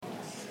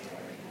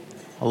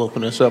I'll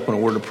open us up in a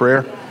word of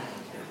prayer.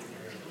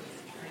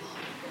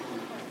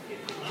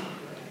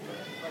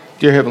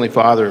 Dear Heavenly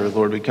Father,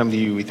 Lord, we come to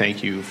you. We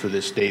thank you for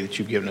this day that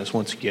you've given us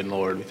once again,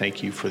 Lord. We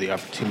thank you for the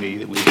opportunity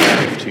that we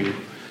have to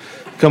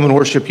come and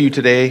worship you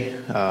today,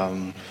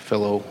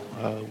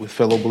 with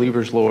fellow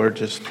believers, Lord.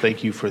 Just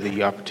thank you for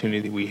the opportunity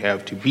that we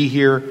have to be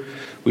here.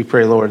 We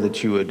pray, Lord,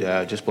 that you would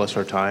just bless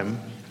our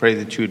time. Pray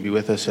that you would be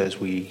with us as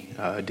we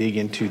dig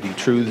into the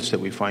truths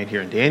that we find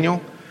here in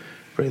Daniel.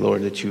 Pray,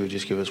 Lord, that you would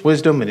just give us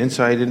wisdom and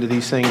insight into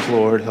these things,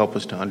 Lord. Help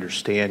us to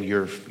understand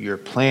your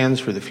plans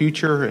for the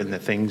future and the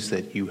things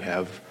that you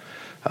have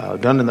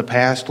done in the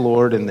past,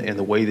 Lord, and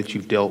the way that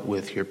you've dealt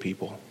with your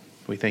people.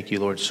 We thank you,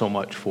 Lord, so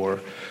much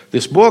for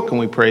this book, and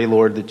we pray,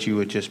 Lord, that you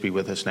would just be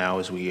with us now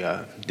as we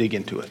dig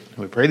into it. And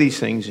we pray these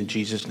things in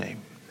Jesus' name.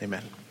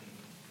 Amen.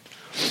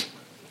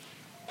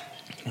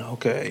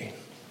 Okay.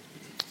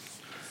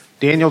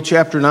 Daniel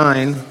chapter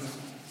 9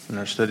 in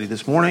our study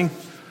this morning.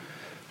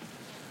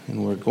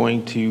 And we're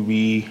going to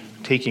be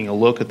taking a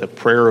look at the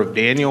prayer of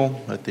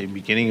Daniel at the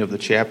beginning of the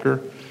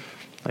chapter.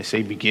 I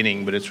say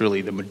beginning, but it's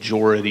really the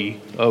majority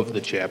of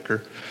the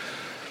chapter.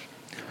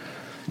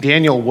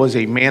 Daniel was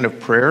a man of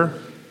prayer.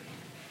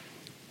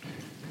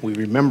 We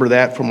remember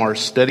that from our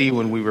study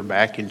when we were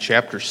back in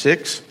chapter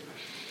 6,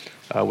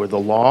 where the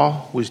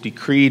law was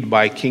decreed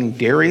by King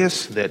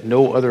Darius that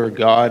no other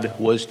god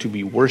was to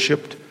be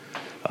worshipped.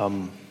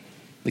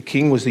 The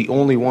king was the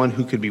only one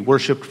who could be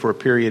worshipped for a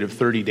period of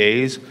 30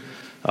 days.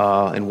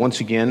 And once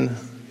again,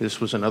 this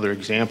was another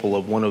example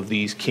of one of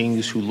these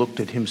kings who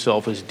looked at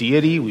himself as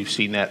deity. We've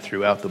seen that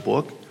throughout the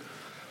book.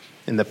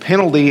 And the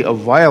penalty of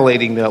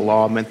violating that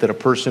law meant that a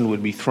person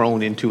would be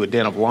thrown into a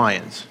den of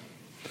lions.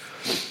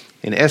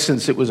 In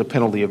essence, it was a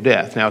penalty of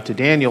death. Now, to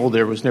Daniel,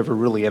 there was never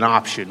really an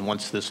option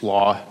once this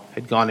law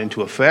had gone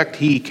into effect.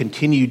 He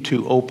continued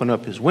to open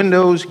up his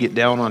windows, get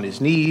down on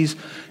his knees,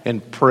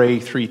 and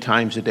pray 3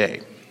 times a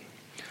day.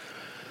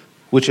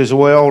 Which, as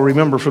well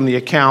remember from the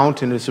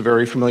account, and it's a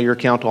very familiar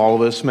account to all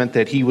of us, meant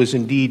that he was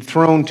indeed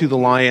thrown to the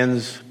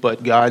lions,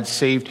 but God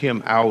saved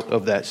him out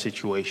of that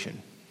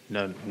situation.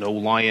 No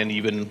lion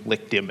even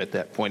licked him at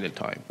that point in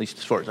time, at least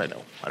as far as I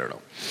know. I don't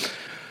know.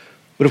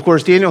 But of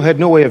course, Daniel had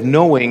no way of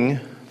knowing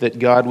that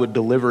God would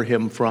deliver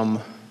him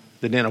from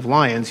the den of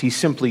lions. He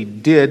simply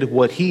did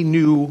what he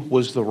knew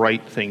was the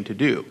right thing to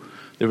do.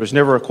 There was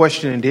never a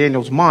question in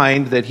Daniel's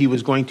mind that he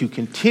was going to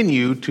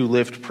continue to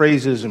lift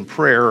praises and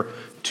prayer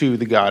to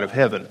the God of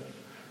heaven.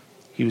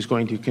 He was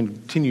going to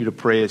continue to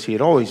pray as he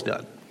had always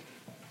done.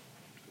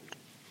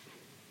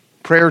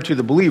 Prayer to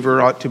the believer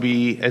ought to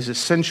be as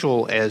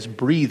essential as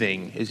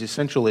breathing, as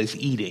essential as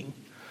eating.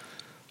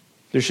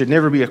 There should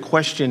never be a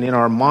question in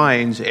our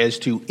minds as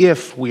to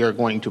if we are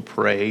going to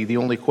pray. The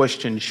only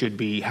question should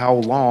be how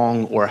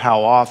long or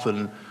how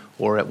often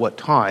or at what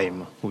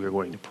time we are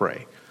going to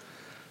pray.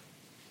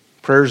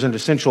 Prayer is an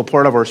essential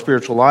part of our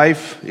spiritual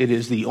life. It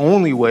is the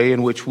only way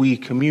in which we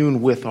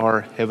commune with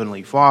our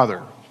Heavenly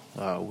Father.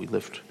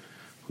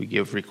 We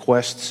give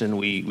requests and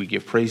we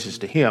give praises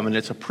to Him. And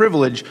it's a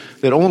privilege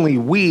that only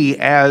we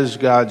as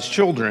God's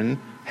children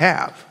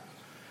have.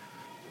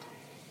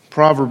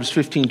 Proverbs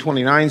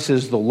 15:29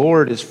 says, "The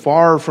Lord is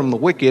far from the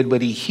wicked,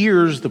 but He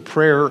hears the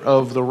prayer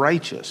of the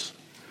righteous."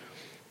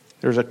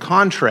 There's a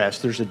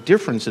contrast, there's a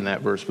difference in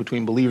that verse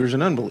between believers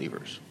and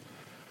unbelievers.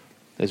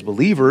 As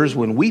believers,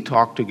 when we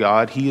talk to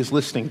God, He is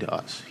listening to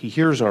us. He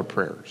hears our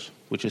prayers,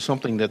 which is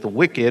something that the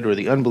wicked or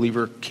the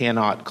unbeliever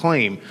cannot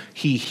claim.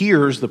 He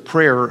hears the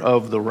prayer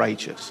of the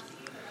righteous.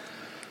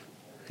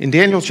 In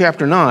Daniel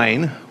chapter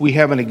 9, we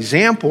have an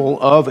example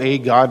of a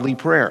godly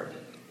prayer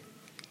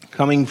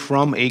coming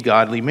from a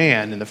godly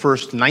man. In the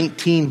first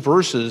 19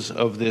 verses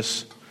of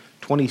this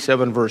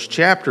 27-verse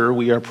chapter,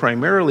 we are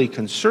primarily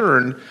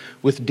concerned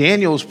with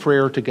Daniel's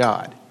prayer to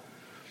God,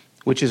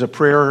 which is a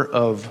prayer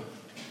of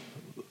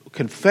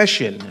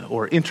confession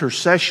or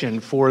intercession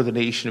for the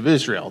nation of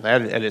Israel.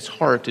 That at its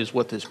heart is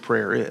what this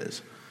prayer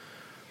is.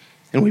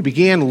 And we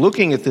began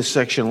looking at this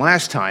section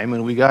last time,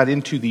 and we got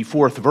into the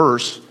 4th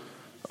verse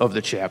of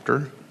the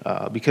chapter,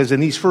 because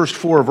in these first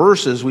 4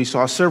 verses we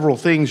saw several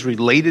things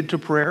related to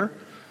prayer.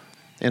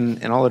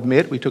 And I'll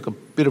admit we took a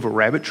bit of a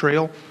rabbit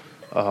trail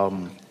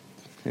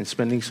in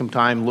spending some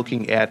time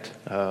looking at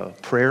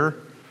prayer.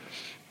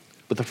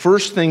 But the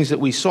first things that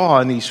we saw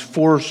in these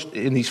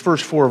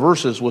first 4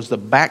 verses was the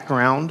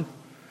background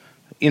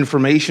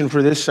information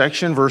for this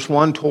section. Verse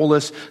 1 told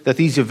us that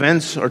these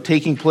events are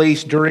taking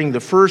place during the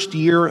first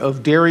year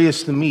of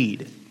Darius the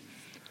Mede.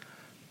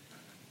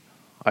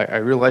 I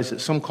realize that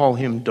some call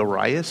him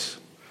Darius,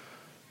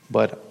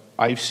 but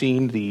I've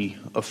seen the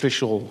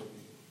official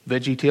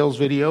VeggieTales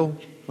video,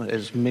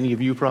 as many of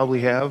you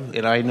probably have,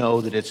 and I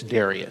know that it's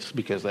Darius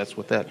because that's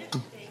what that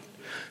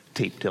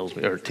tape tells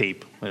me, or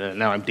tape.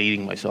 Now I'm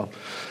dating myself.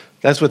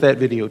 That's what that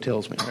video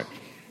tells me. Right?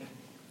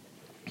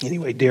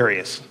 Anyway,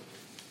 Darius.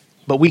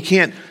 But we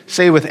can't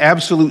say with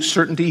absolute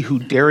certainty who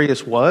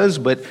Darius was,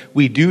 but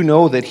we do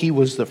know that he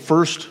was the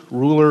first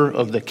ruler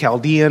of the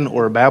Chaldean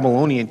or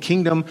Babylonian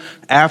kingdom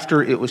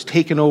after it was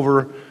taken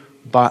over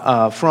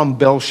from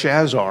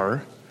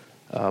Belshazzar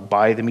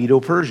by the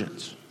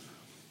Medo-Persians.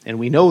 And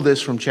we know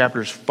this from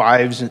chapters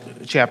 5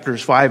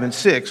 and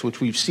 6, which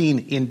we've seen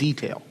in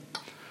detail.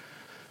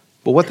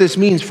 But what this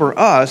means for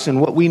us,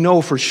 and what we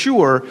know for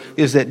sure,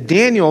 is that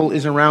Daniel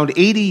is around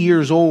 80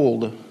 years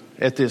old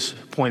at this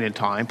point in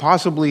time,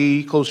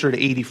 possibly closer to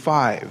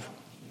 85.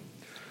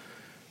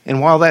 And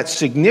while that's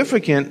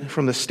significant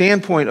from the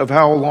standpoint of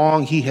how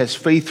long he has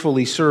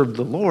faithfully served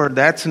the Lord,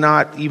 that's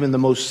not even the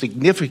most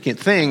significant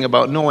thing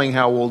about knowing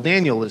how old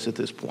Daniel is at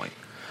this point.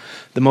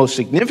 The most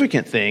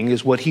significant thing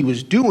is what he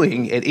was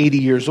doing at 80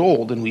 years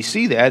old, and we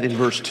see that in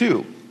verse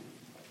 2.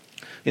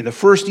 In the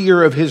first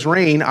year of his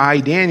reign, I,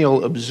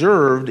 Daniel,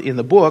 observed in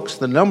the books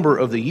the number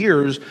of the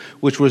years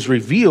which was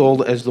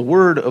revealed as the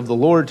word of the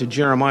Lord to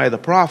Jeremiah the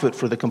prophet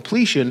for the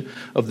completion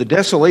of the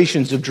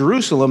desolations of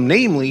Jerusalem,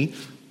 namely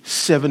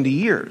 70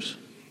 years.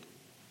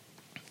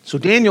 So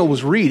Daniel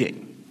was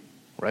reading,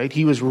 right?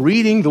 He was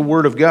reading the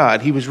word of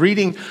God. He was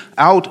reading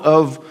out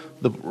of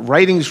the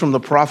writings from the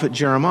prophet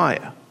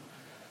Jeremiah.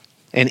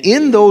 And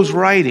in those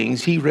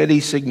writings, he read a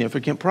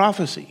significant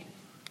prophecy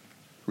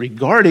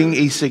regarding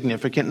a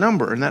significant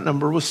number, and that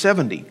number was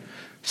 70.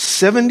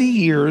 70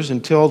 years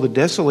until the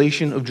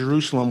desolation of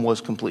Jerusalem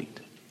was complete.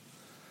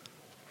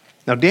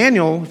 Now,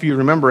 Daniel, if you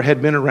remember,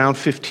 had been around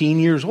 15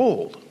 years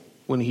old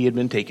when he had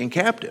been taken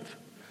captive,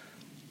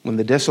 when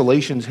the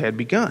desolations had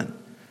begun.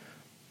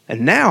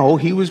 And now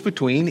he was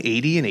between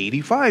 80 and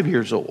 85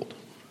 years old.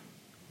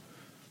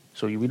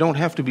 So we don't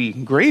have to be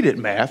great at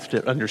math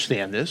to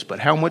understand this, but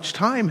how much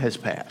time has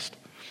passed?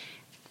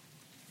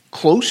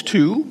 Close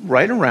to,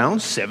 right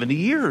around 70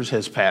 years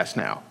has passed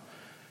now.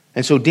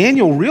 And so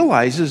Daniel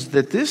realizes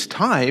that this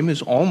time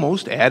is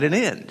almost at an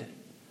end.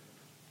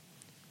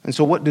 And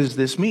so what does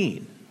this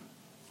mean?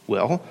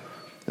 Well,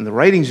 in the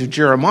writings of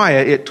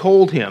Jeremiah, it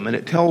told him, and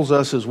it tells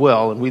us as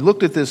well, and we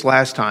looked at this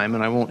last time,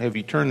 and I won't have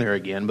you turn there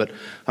again, but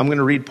I'm going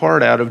to read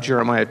part out of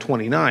Jeremiah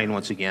 29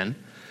 once again,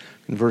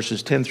 in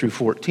verses 10 through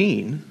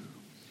 14.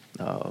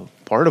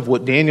 Part of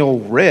what Daniel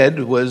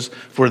read was,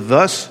 "For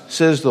thus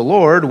says the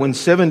Lord, when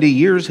 70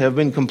 years have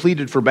been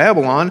completed for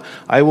Babylon,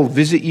 I will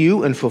visit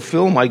you and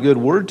fulfill my good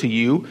word to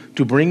you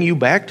to bring you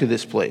back to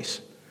this place.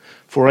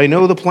 For I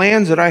know the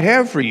plans that I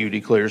have for you,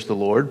 declares the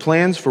Lord,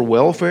 plans for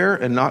welfare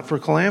and not for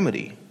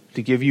calamity,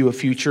 to give you a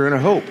future and a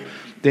hope.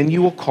 Then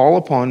you will call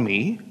upon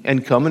me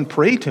and come and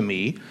pray to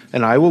me,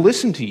 and I will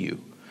listen to you.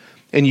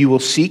 And you will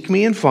seek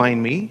me and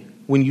find me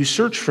when you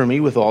search for me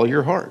with all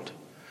your heart.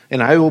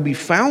 And I will be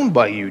found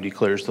by you,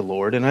 declares the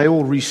Lord, and I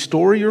will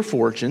restore your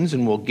fortunes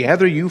and will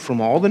gather you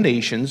from all the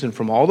nations and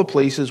from all the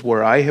places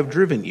where I have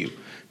driven you,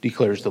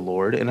 declares the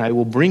Lord, and I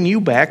will bring you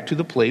back to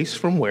the place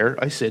from where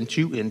I sent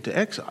you into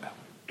exile."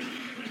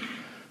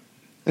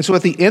 And so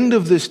at the end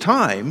of this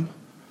time,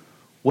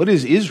 what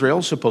is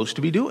Israel supposed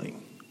to be doing?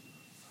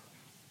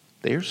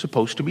 They are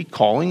supposed to be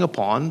calling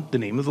upon the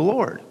name of the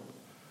Lord.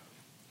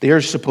 They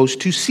are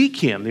supposed to seek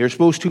him. They are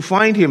supposed to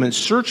find him and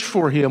search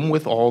for him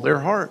with all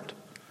their heart.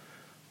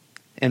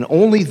 And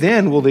only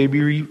then will they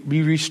be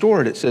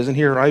restored. It says in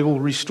here, "I will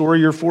restore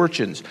your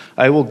fortunes.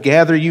 I will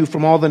gather you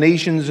from all the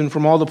nations and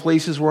from all the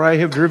places where I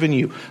have driven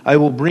you. I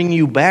will bring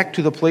you back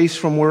to the place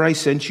from where I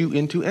sent you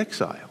into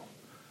exile."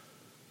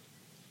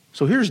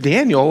 So here's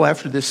Daniel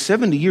after this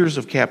 70 years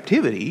of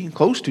captivity,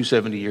 close to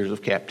 70 years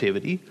of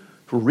captivity,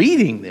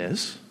 reading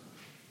this.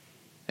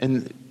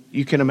 And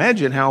you can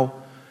imagine how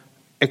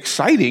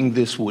exciting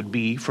this would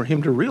be for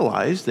him to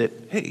realize that,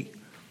 hey,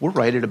 we're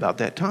right at about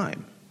that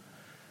time.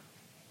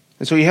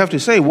 And so you have to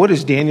say, what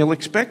is Daniel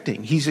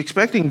expecting? He's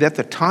expecting that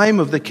the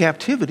time of the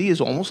captivity is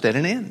almost at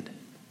an end.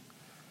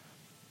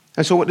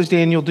 And so what does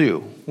Daniel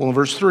do? Well, in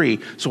verse 3,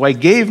 "So I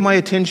gave my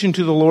attention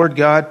to the Lord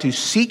God to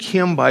seek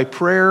him by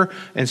prayer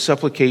and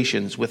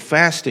supplications with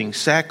fasting,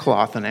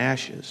 sackcloth, and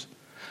ashes.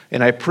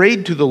 And I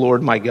prayed to the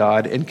Lord my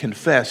God and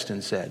confessed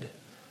and said."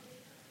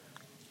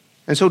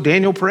 And so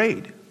Daniel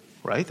prayed,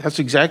 right? That's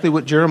exactly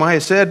what Jeremiah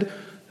said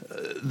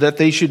that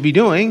they should be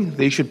doing.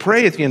 They should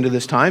pray at the end of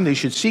this time. They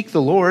should seek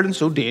the Lord, and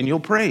so Daniel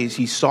prays.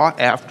 He sought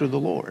after the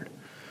Lord.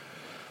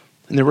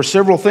 And there were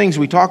several things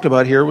we talked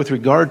about here with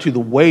regard to the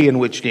way in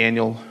which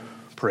Daniel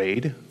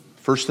prayed.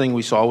 First thing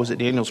we saw was that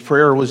Daniel's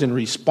prayer was in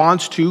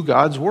response to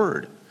God's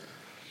word.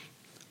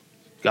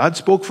 God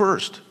spoke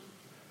first.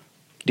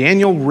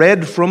 Daniel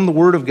read from the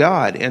word of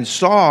God and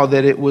saw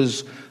that it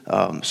was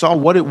saw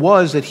what it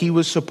was that he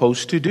was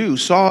supposed to do,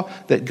 saw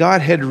that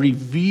God had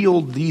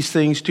revealed these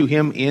things to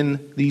him in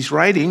these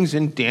writings,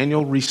 and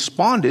Daniel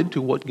responded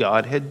to what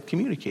God had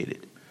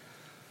communicated.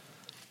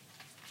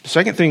 The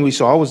second thing we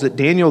saw was that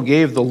Daniel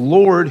gave the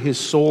Lord his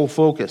sole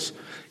focus.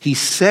 He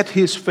set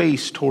his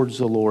face towards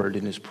the Lord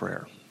in his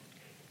prayer.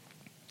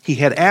 He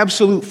had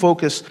absolute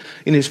focus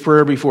in his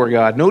prayer before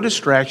God. No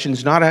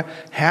distractions, not a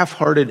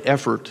half-hearted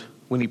effort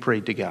when he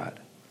prayed to God.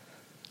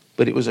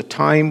 But it was a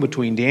time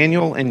between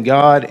Daniel and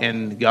God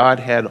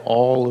had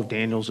all of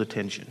Daniel's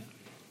attention.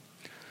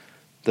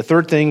 The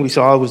third thing we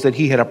saw was that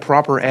he had a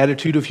proper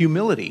attitude of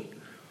humility.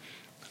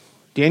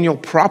 Daniel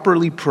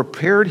properly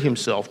prepared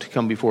himself to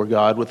come before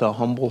God with a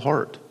humble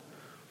heart.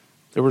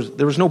 There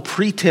was no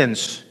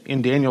pretense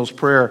in Daniel's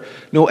prayer,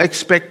 no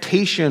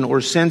expectation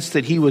or sense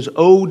that he was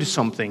owed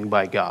something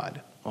by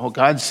God. Oh,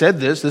 God said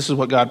this is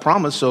what God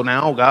promised, so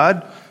now,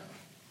 God,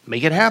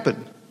 make it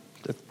happen.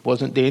 That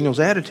wasn't Daniel's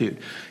attitude.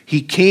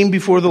 He came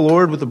before the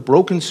Lord with a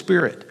broken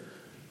spirit,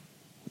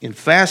 in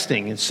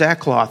fasting, in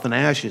sackcloth and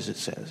ashes, it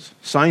says.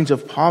 Signs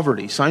of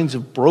poverty, signs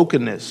of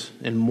brokenness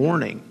and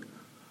mourning.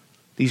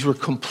 These were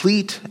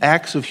complete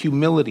acts of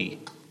humility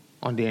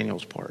on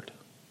Daniel's part.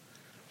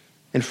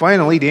 And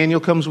finally, Daniel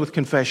comes with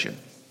confession.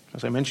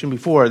 As I mentioned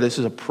before, this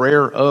is a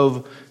prayer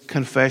of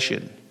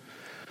confession.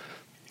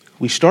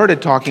 We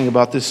started talking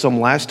about this some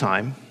last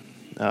time.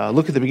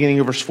 Look at the beginning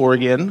of verse 4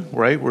 again,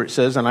 right, where it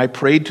says, "And I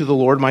prayed to the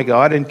Lord my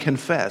God and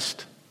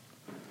confessed."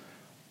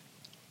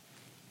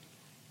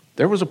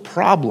 There was a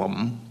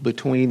problem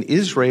between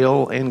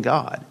Israel and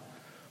God.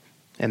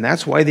 And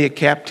that's why the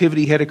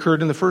captivity had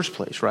occurred in the first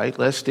place, right?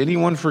 Lest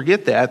anyone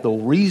forget that, the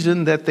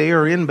reason that they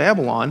are in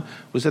Babylon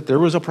was that there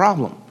was a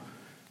problem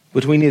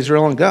between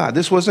Israel and God.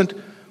 This wasn't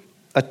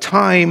a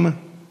time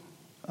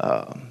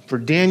for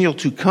Daniel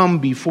to come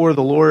before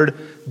the Lord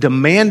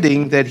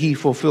demanding that he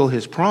fulfill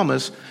his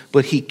promise,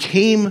 but he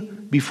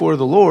came before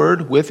the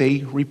Lord with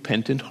a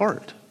repentant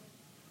heart,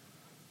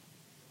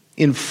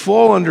 in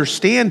full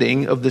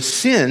understanding of the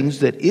sins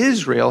that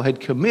Israel had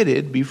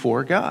committed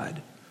before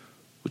God,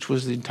 which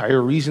was the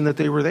entire reason that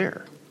they were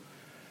there.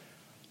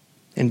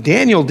 And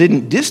Daniel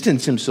didn't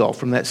distance himself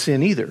from that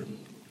sin either.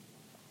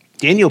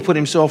 Daniel put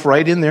himself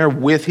right in there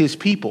with his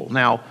people.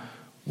 Now,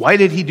 why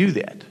did he do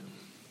that?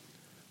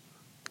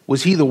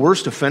 Was he the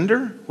worst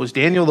offender? Was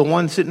Daniel the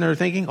one sitting there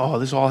thinking, oh,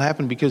 this all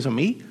happened because of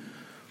me?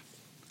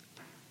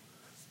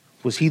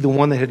 Was he the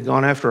one that had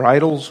gone after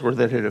idols or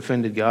that had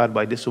offended God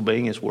by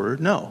disobeying his word?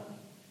 No.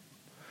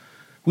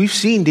 We've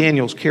seen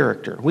Daniel's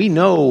character. We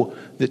know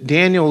that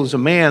Daniel is a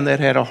man that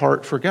had a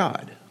heart for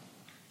God.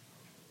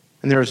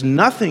 And there is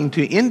nothing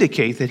to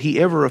indicate that he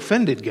ever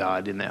offended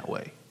God in that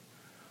way.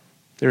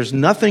 There's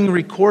nothing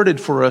recorded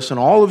for us in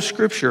all of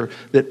Scripture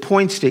that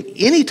points to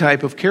any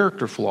type of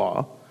character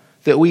flaw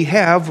that we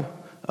have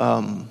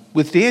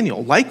with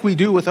Daniel, like we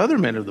do with other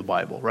men of the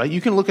Bible, right?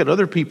 You can look at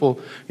other people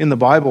in the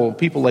Bible,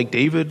 people like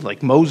David,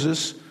 like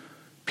Moses,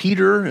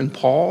 Peter, and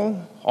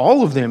Paul.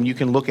 All of them you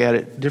can look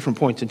at different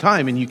points in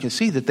time, and you can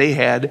see that they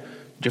had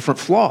different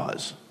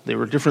flaws. There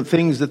were different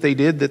things that they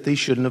did that they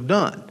shouldn't have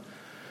done.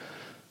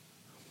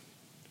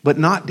 But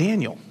not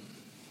Daniel.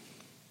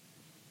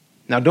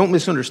 Now, don't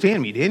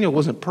misunderstand me. Daniel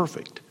wasn't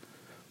perfect.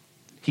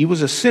 He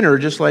was a sinner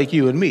just like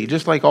you and me,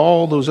 just like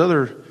all those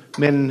other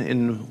men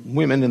and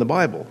women in the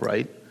Bible,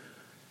 right?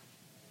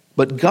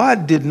 But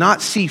God did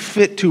not see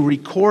fit to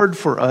record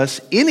for us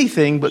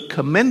anything but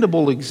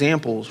commendable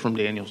examples from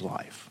Daniel's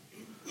life.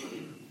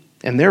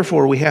 And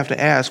therefore, we have to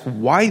ask,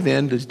 why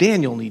then does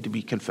Daniel need to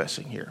be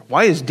confessing here?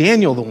 Why is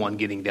Daniel the one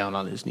getting down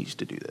on his knees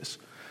to do this?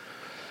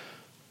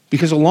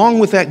 Because along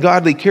with that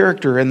godly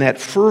character and that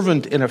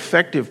fervent and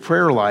effective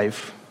prayer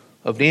life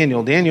of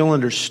Daniel, Daniel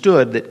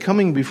understood that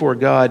coming before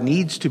God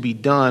needs to be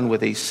done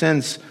with a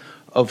sense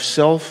of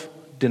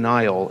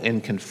self-denial,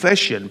 and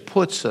confession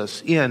puts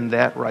us in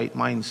that right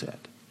mindset.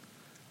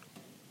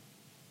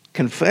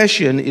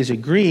 Confession is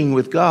agreeing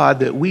with God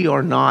that we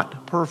are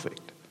not perfect.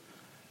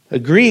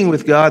 Agreeing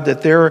with God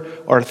that there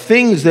are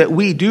things that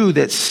we do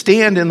that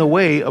stand in the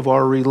way of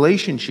our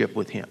relationship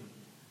with Him.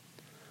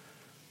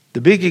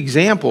 The big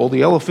example,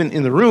 the elephant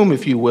in the room,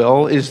 if you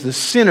will, is the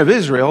sin of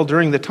Israel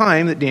during the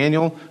time that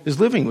Daniel is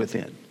living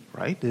within,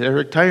 right?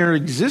 Their entire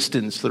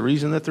existence, the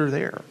reason that they're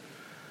there.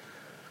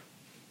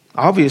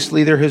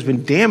 Obviously, there has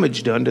been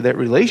damage done to that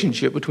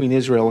relationship between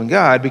Israel and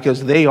God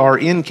because they are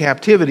in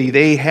captivity.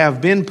 They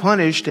have been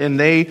punished and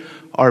they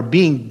are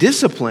being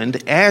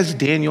disciplined as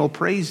Daniel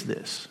prays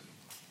this.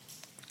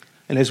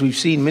 And as we've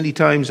seen many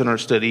times in our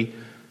study,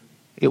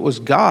 it was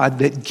God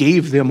that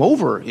gave them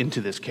over into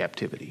this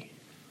captivity.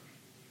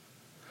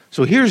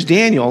 So here's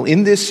Daniel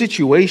in this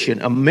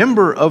situation, a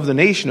member of the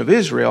nation of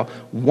Israel,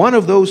 one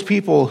of those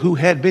people who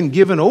had been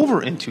given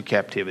over into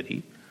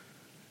captivity,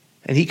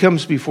 and he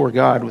comes before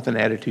God with an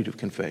attitude of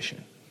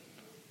confession.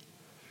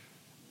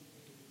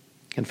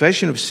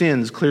 Confession of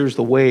sins clears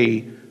the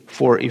way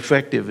for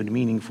effective and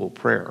meaningful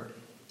prayer.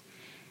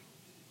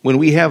 When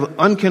we have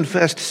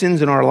unconfessed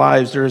sins in our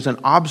lives, there is an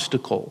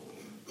obstacle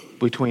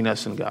between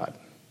us and God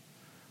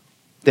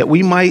that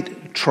we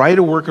might try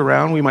to work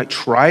around, we might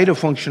try to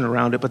function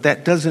around it, but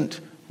that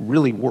doesn't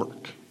really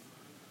work.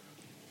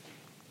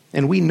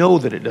 And we know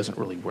that it doesn't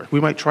really work. We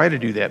might try to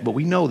do that, but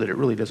we know that it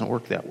really doesn't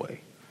work that way.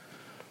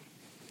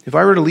 If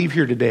I were to leave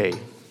here today,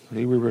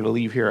 maybe we were to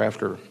leave here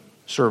after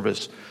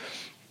service,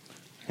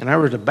 and I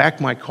were to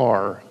back my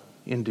car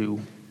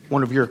into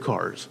one of your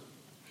cars,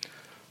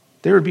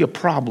 there would be a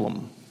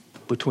problem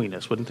between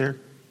us, wouldn't there?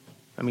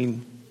 I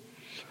mean,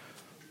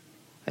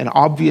 an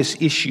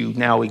obvious issue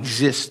now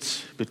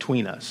exists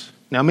between us.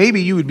 Now,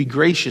 maybe you would be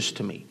gracious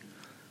to me.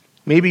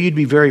 Maybe you'd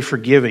be very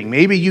forgiving.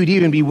 Maybe you'd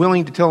even be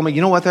willing to tell me,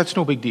 you know what, that's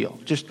no big deal.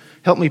 Just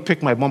help me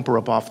pick my bumper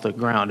up off the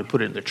ground and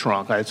put it in the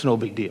trunk. It's no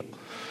big deal.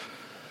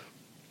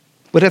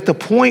 But at the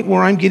point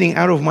where I'm getting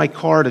out of my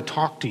car to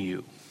talk to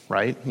you,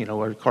 right?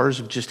 Our cars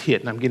have just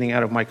hit and I'm getting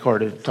out of my car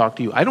to talk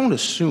to you. I don't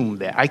assume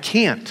that. I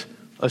can't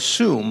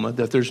assume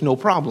that there's no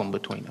problem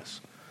between us.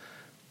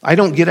 I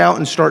don't get out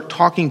and start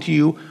talking to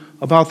you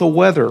about the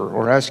weather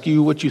or ask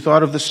you what you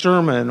thought of the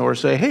sermon or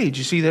say, hey, did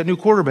you see that new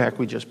quarterback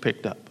we just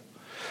picked up?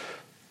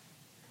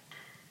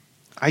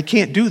 I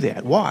can't do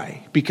that.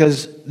 Why?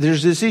 Because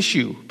there's this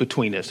issue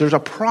between us. There's a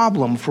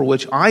problem for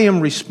which I am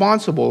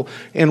responsible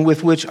and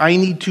with which I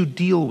need to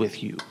deal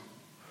with you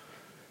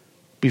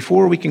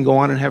before we can go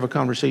on and have a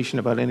conversation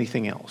about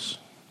anything else.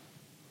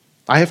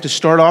 I have to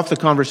start off the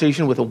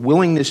conversation with a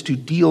willingness to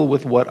deal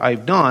with what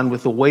I've done,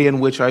 with the way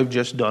in which I've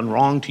just done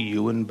wrong to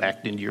you and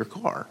backed into your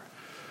car.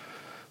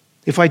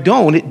 If I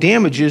don't, it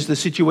damages the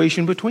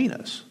situation between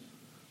us.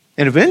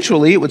 And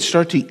eventually, it would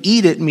start to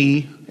eat at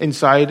me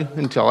inside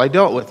until I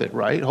dealt with it,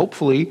 right?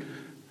 Hopefully,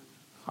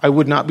 I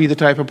would not be the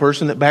type of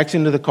person that backs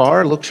into the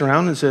car, looks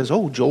around and says,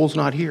 oh, Joel's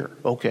not here.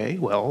 Okay,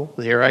 well,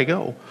 there I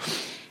go.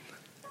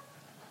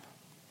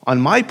 On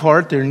my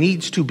part, there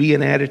needs to be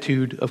an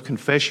attitude of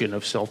confession,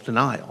 of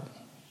self-denial.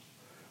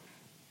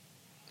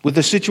 Would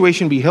the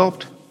situation be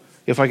helped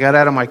if I got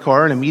out of my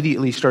car and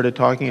immediately started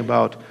talking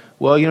about,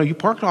 well, you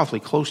parked awfully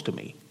close to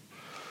me?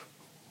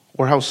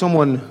 Or how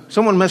someone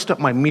messed up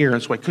my mirror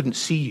and so I couldn't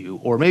see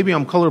you. Or maybe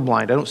I'm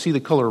colorblind. I don't see the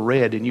color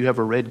red and you have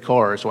a red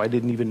car, so I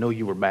didn't even know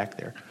you were back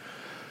there.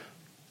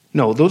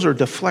 No, those are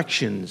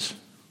deflections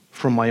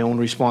from my own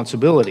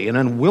responsibility, an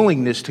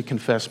unwillingness to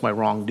confess my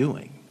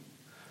wrongdoing.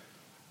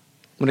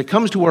 When it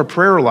comes to our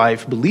prayer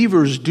life,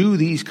 believers do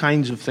these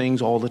kinds of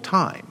things all the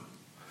time.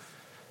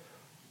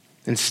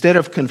 Instead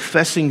of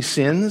confessing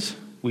sins,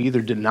 we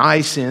either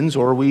deny sins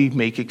or we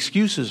make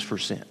excuses for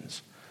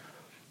sins.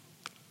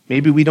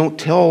 Maybe we don't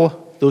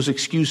tell those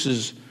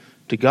excuses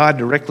to God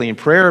directly in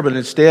prayer, but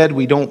instead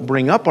we don't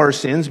bring up our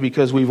sins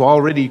because we've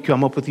already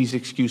come up with these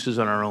excuses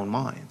on our own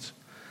minds.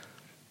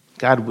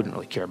 God wouldn't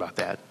really care about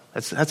that.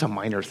 That's a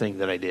minor thing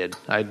that I did.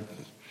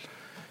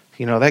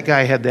 That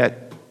guy had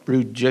that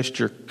rude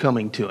gesture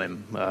coming to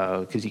him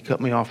because he cut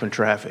me off in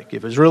traffic.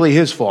 It was really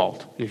his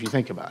fault, if you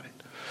think about it.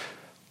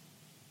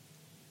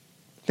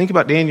 Think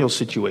about Daniel's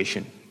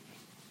situation.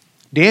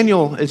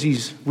 Daniel, as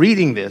he's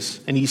reading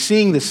this, and he's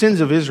seeing the sins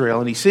of Israel,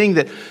 and he's seeing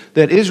that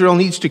Israel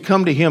needs to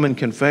come to him in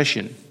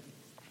confession,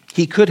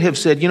 he could have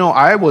said,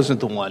 I wasn't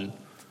the one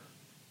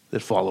that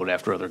followed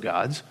after other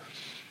gods.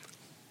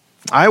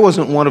 I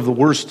wasn't one of the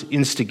worst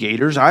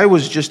instigators. I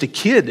was just a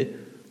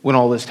kid when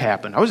all this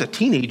happened. I was a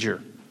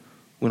teenager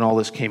when all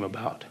this came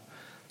about.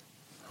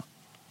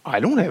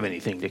 I don't have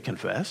anything to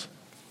confess.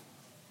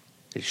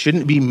 It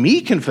shouldn't be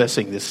me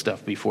confessing this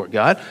stuff before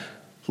God.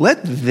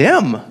 Let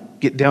them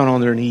get down on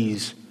their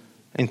knees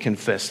and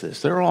confess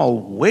this. They're all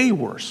way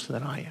worse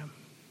than I am.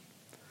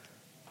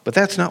 But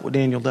that's not what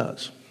Daniel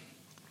does.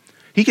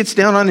 He gets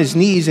down on his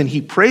knees and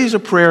he prays a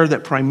prayer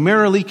that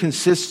primarily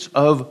consists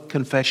of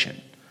confession.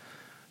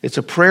 It's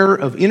a prayer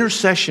of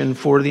intercession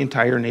for the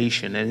entire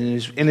nation.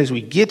 And as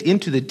we get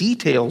into the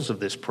details of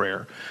this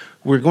prayer,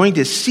 we're going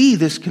to see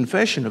this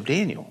confession of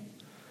Daniel.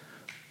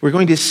 We're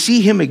going to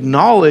see him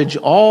acknowledge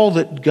all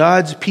that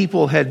God's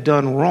people had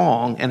done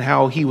wrong and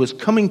how he was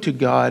coming to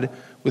God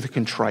with a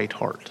contrite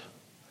heart.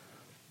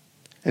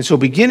 And so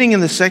beginning in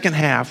the second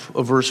half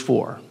of verse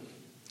 4,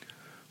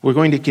 we're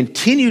going to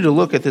continue to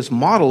look at this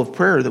model of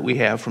prayer that we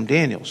have from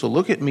Daniel. So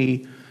look at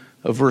me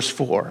of verse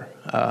 4.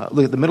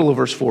 Look at the middle of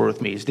verse 4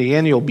 with me. As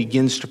Daniel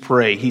begins to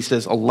pray, he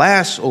says,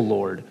 Alas, O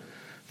Lord,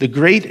 the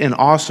great and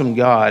awesome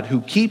God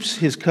who keeps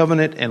his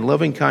covenant and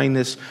loving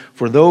kindness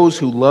for those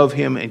who love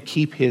him and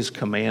keep his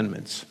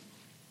commandments.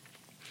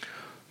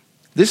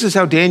 This is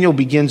how Daniel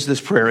begins this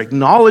prayer,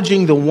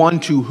 acknowledging the one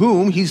to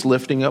whom he's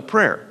lifting up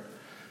prayer,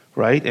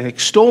 right? And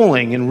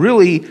extolling and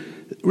really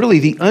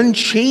the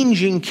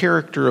unchanging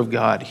character of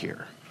God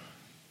here.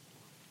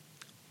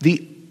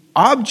 The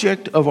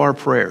object of our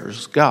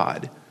prayers,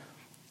 God,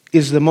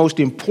 is the most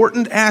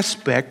important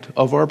aspect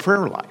of our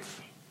prayer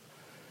life.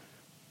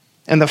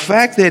 And the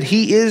fact that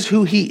he is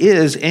who he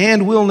is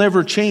and will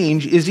never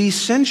change is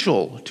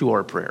essential to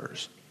our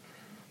prayers.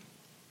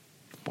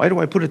 Why do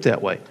I put it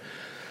that way?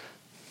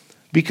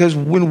 Because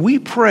when we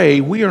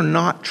pray, we are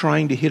not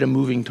trying to hit a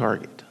moving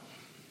target.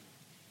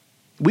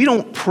 We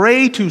don't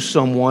pray to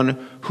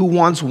someone who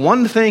wants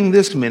one thing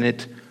this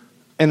minute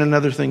and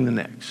another thing the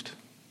next.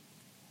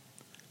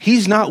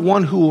 He's not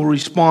one who will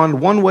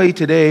respond one way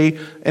today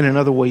and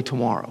another way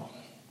tomorrow.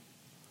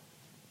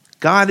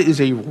 God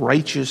is a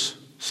righteous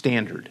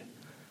standard.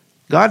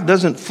 God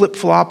doesn't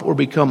flip-flop or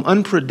become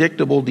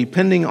unpredictable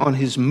depending on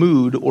his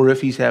mood or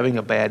if he's having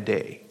a bad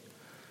day.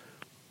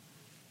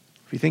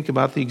 If you think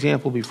about the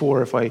example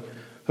before,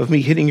 of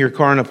me hitting your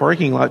car in a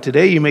parking lot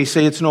today, you may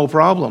say it's no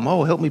problem.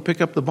 Oh, help me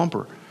pick up the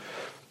bumper.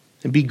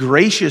 And be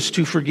gracious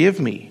to forgive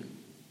me.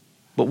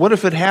 But what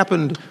if it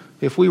happened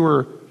if we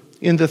were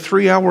in the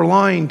 3-hour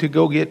line to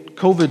go get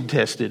COVID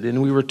tested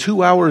and we were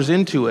 2 hours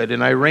into it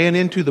and I ran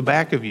into the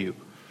back of you?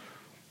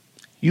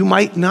 You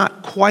might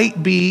not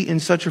quite be in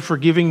such a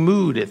forgiving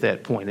mood at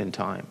that point in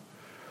time.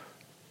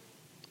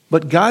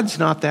 But God's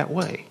not that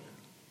way.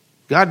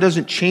 God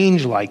doesn't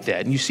change like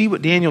that. And you see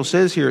what Daniel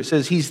says here. It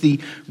says he's the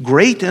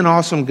great and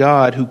awesome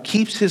God who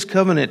keeps his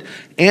covenant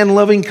and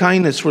loving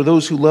kindness for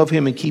those who love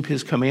him and keep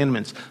his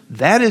commandments.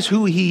 That is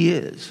who he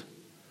is.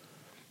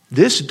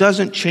 This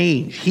doesn't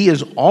change. He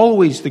is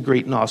always the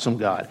great and awesome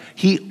God.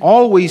 He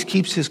always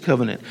keeps his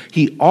covenant.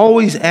 He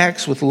always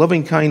acts with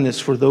loving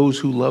kindness for those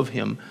who love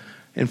him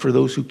and for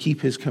those who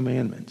keep his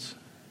commandments.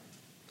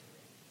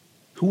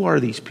 Who are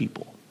these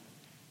people?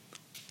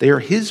 They are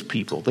his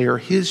people. They are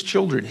his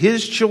children.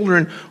 His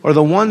children are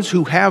the ones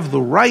who have the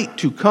right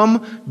to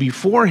come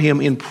before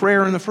him in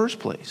prayer in the first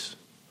place.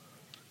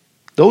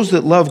 Those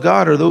that love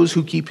God are those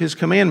who keep his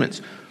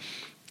commandments.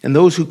 And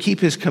those who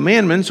keep his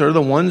commandments are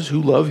the ones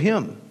who love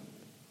him.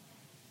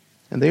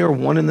 And they are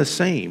one and the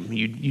same.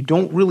 You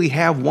don't really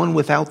have one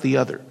without the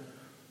other.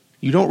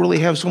 You don't really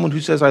have someone who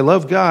says, I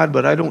love God,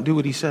 but I don't do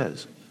what he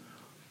says.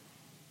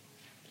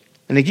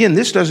 And again,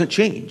 this doesn't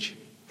change.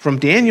 From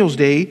Daniel's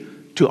day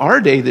to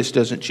our day, this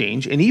doesn't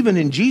change. And even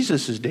in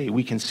Jesus' day,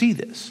 we can see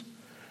this.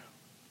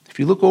 If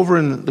you look over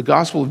in the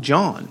Gospel of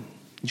John,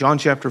 John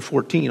chapter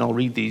 14, I'll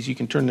read these. You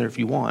can turn there if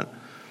you want.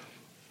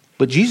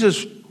 But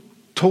Jesus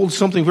told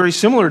something very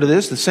similar to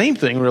this, the same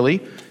thing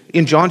really,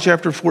 in John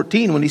chapter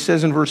 14 when he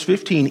says in verse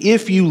 15,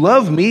 if you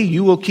love me,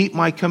 you will keep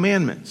my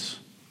commandments.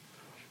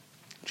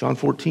 John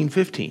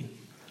 14:15.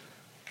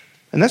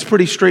 And that's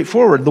pretty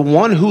straightforward. The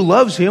one who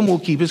loves him will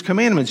keep his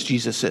commandments,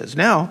 Jesus says.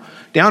 Now,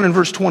 down in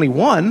verse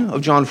 21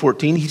 of John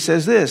 14, he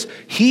says this,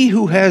 he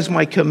who has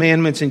my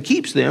commandments and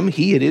keeps them,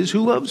 he it is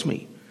who loves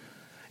me.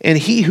 And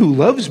he who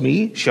loves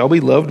me shall be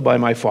loved by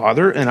my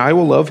Father, and I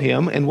will love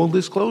him and will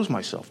disclose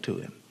myself to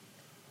him.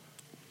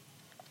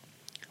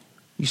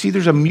 You see,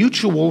 there's a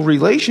mutual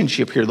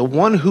relationship here. The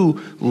one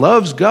who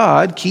loves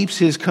God keeps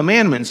his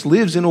commandments,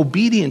 lives in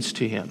obedience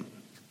to him.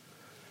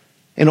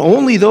 And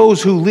only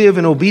those who live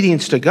in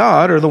obedience to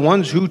God are the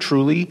ones who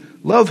truly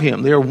love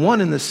him. They are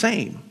one and the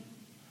same.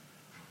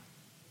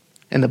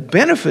 And the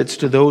benefits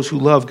to those who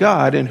love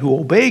God and who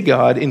obey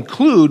God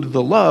include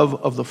the love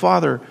of the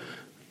Father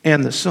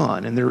and the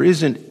Son. And there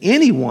isn't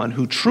anyone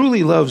who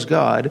truly loves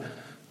God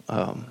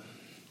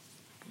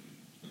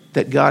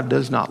that God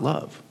does not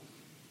love.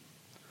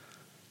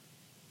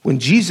 When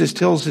Jesus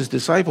tells his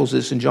disciples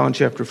this in John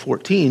chapter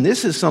 14,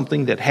 this is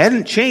something that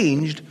hadn't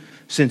changed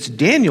since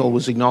Daniel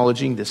was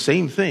acknowledging the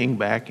same thing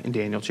back in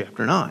Daniel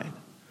chapter 9.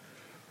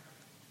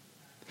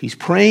 He's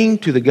praying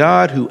to the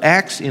God who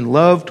acts in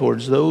love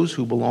towards those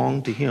who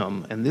belong to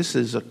him. And this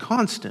is a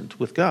constant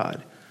with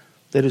God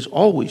that is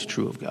always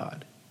true of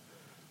God.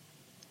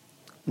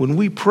 When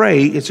we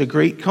pray, it's a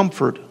great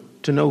comfort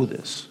to know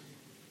this.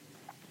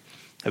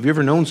 Have you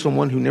ever known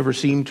someone who never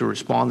seemed to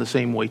respond the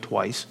same way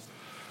twice?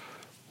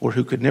 Or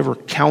who you could never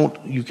count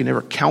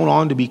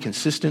on to be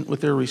consistent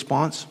with their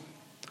response?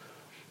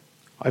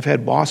 I've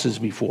had bosses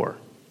before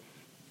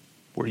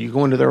where you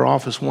go into their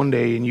office one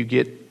day and you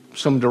get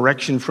some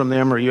direction from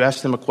them, or you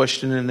ask them a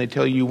question and they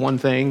tell you one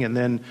thing, and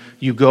then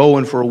you go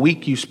and for a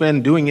week you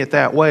spend doing it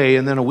that way,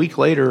 and then a week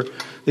later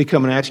they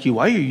come and ask you,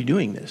 why are you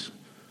doing this?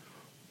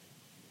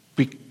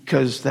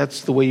 Because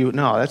that's the way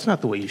no, that's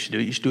not the way you should do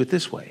it. You should do it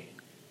this way.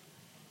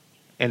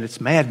 And it's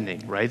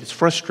maddening, right? It's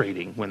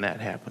frustrating when that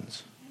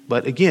happens.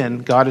 But again,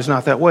 God is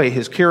not that way.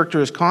 His character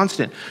is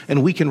constant,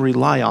 and we can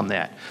rely on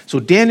that. So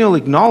Daniel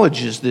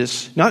acknowledges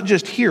this, not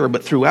just here,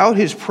 but throughout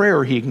his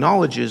prayer, he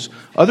acknowledges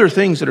other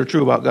things that are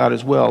true about God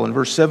as well. In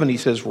verse 7, he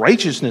says,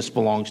 righteousness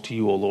belongs to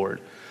you, O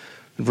Lord.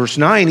 In verse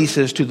 9, he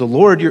says, to the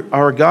Lord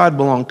our God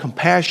belong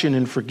compassion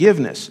and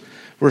forgiveness.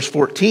 Verse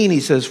 14, he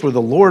says, for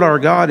the Lord our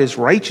God is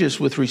righteous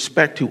with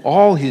respect to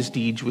all his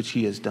deeds which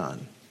he has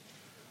done.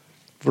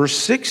 Verse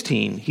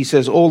 16, he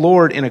says, O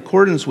Lord, in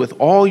accordance with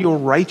all your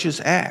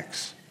righteous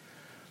acts.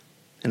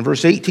 In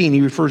verse 18,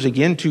 he refers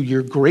again to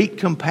your great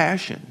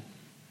compassion.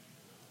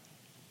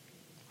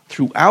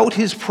 Throughout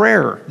his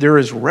prayer, there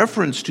is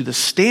reference to the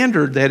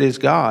standard that is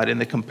God and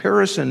the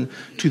comparison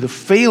to the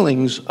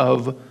failings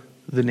of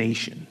the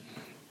nation.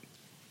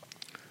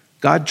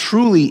 God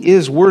truly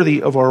is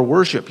worthy of our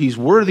worship. He's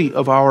worthy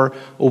of our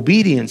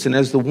obedience. And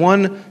as the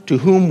one to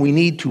whom we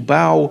need to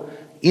bow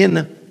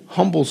in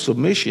humble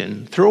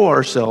submission, throw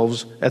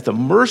ourselves at the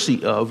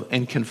mercy of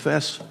and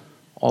confess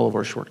all of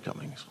our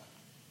shortcomings.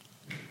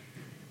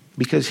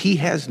 Because he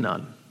has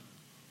none.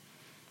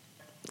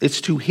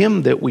 It's to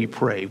him that we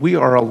pray. We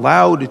are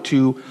allowed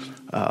to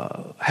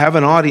have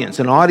an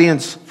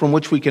audience from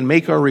which we can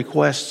make our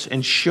requests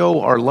and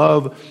show our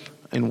love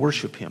and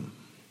worship him.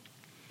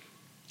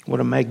 What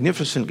a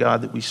magnificent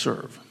God that we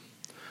serve.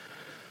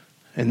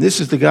 And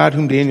this is the God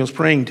whom Daniel's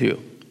praying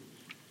to.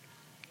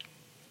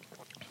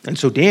 And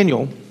so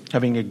Daniel,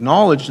 having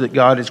acknowledged that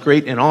God is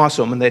great and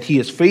awesome and that he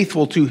is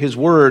faithful to his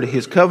word,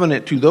 his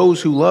covenant to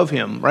those who love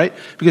him, right?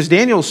 Because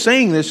Daniel's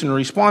saying this in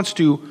response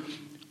to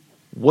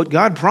what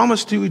God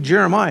promised to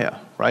Jeremiah,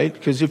 right?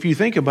 Because if you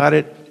think about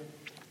it,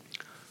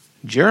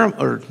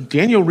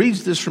 Daniel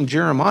reads this from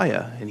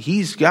Jeremiah, and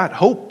he's got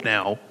hope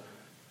now.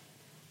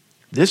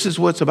 This is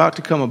what's about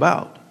to come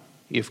about.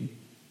 If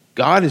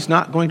God is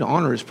not going to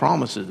honor his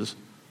promises,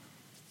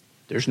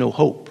 there's no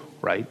hope,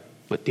 right?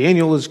 But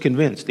Daniel is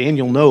convinced.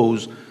 Daniel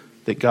knows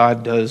that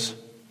God does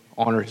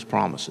honor his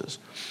promises.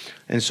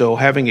 And so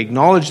having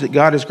acknowledged that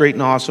God is great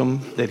and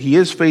awesome, that he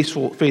is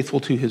faithful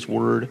to his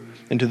word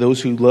and to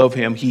those who love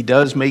him, he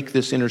does make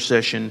this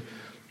intercession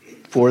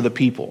for the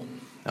people.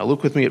 Now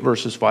look with me at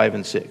verses 5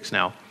 and 6.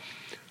 Now,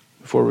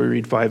 before we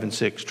read 5 and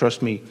 6,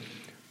 trust me,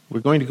 we're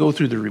going to go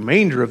through the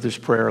remainder of this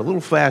prayer a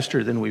little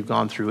faster than we've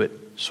gone through it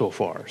so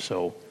far.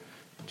 So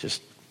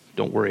just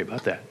don't worry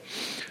about that.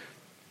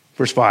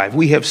 Verse 5,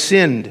 we have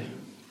sinned,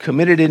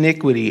 committed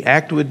iniquity,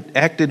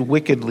 acted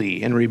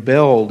wickedly, and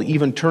rebelled,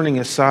 even turning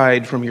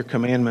aside from your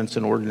commandments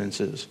and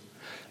ordinances.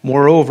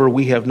 Moreover,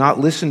 we have not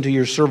listened to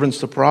your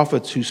servants the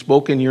prophets, who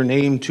spoke in your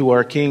name to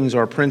our kings,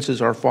 our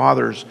princes, our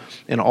fathers,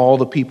 and all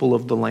the people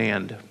of the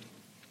land.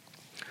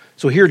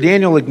 So here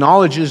Daniel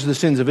acknowledges the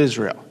sins of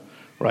Israel,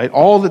 right?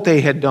 All that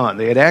they had done.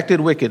 They had acted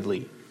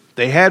wickedly.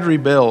 They had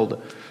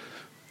rebelled,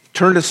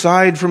 turned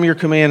aside from your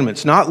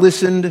commandments, not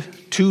listened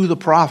to the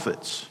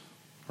prophets,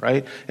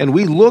 right? And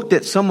we looked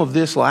at some of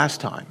this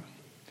last time.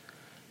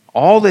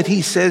 All that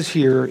he says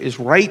here is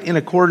right in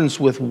accordance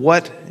with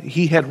what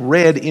he had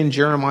read in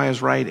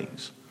Jeremiah's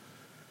writings.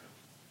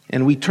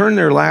 And we turned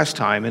there last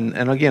time,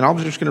 and again, I'm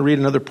just going to read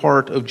another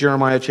part of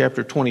Jeremiah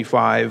chapter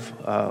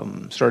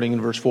 25, starting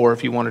in verse 4.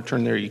 If you want to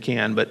turn there, you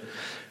can. But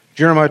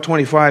Jeremiah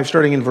 25,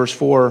 starting in verse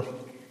 4.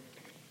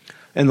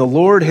 And the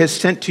Lord has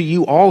sent to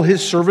you all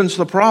his servants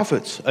the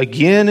prophets,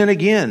 again and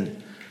again.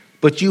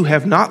 But you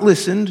have not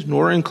listened,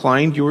 nor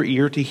inclined your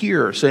ear to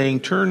hear,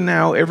 saying, turn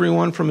now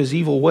everyone from his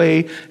evil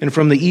way and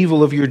from the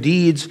evil of your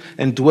deeds,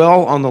 and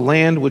dwell on the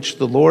land which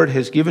the Lord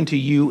has given to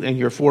you and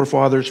your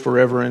forefathers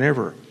forever and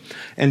ever.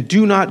 And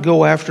do not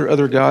go after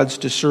other gods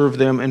to serve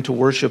them and to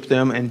worship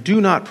them, and do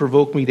not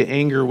provoke me to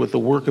anger with the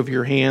work of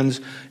your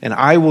hands, and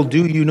I will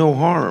do you no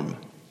harm.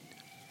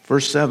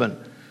 Verse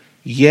 7.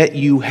 Yet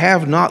you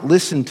have not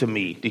listened to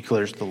me,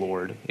 declares the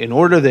Lord, in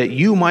order that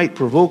you might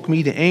provoke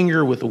me to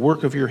anger with the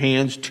work of your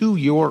hands to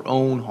your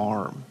own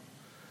harm.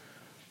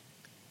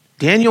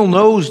 Daniel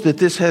knows that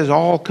this has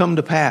all come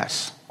to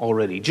pass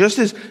already. Just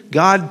as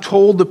God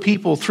told the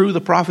people through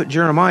the prophet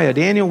Jeremiah,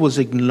 Daniel was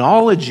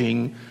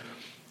acknowledging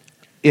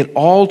it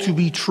all to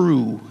be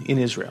true in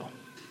Israel.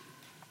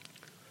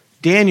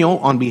 Daniel,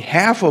 on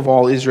behalf of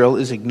all Israel,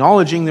 is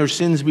acknowledging their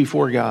sins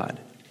before God.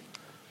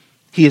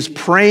 He is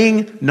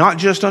praying not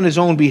just on his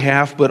own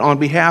behalf, but on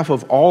behalf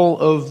of all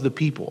of the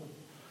people.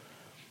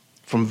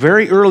 From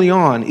very early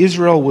on,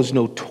 Israel was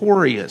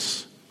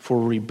notorious for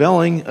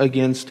rebelling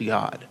against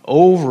God.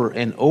 Over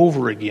and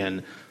over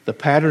again, the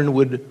pattern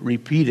would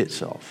repeat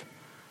itself.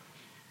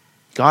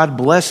 God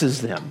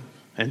blesses them,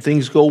 and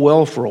things go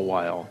well for a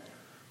while.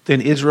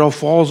 Then Israel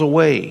falls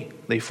away.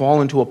 They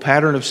fall into a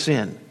pattern of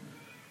sin.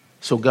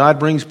 So God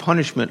brings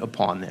punishment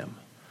upon them.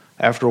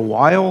 After a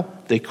while,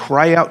 they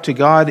cry out to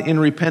God in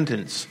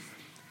repentance.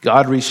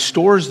 God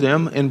restores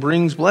them and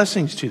brings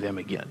blessings to them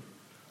again.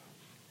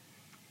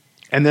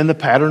 And then the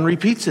pattern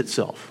repeats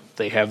itself.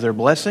 They have their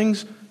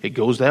blessings, it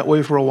goes that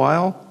way for a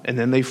while, and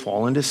then they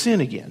fall into sin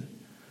again.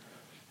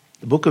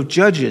 The book of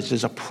Judges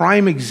is a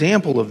prime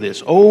example of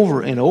this.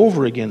 Over and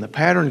over again, the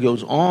pattern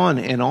goes on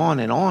and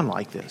on and on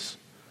like this.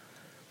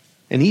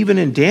 And even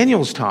in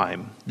Daniel's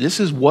time,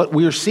 this is what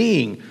we're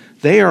seeing.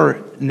 They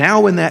are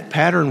now in that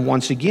pattern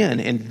once again.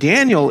 And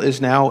Daniel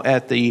is now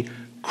at the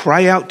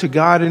cry out to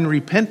God in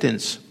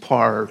repentance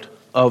part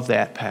of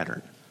that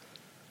pattern.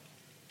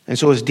 And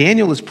so as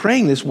Daniel is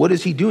praying this, what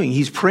is he doing?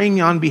 He's praying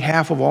on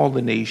behalf of all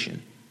the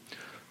nation.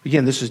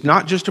 Again, this is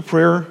not just a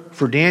prayer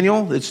for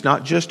Daniel. It's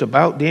not just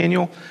about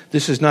Daniel.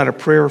 This is not a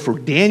prayer for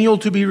Daniel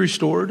to be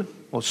restored.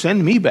 Well,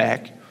 send me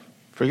back.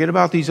 Forget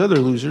about these other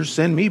losers.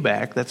 Send me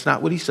back. That's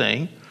not what he's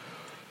saying.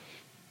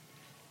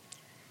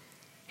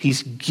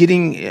 Daniel's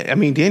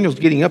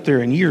getting up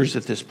there in years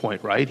at this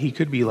point, right? He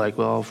could be like,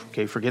 well,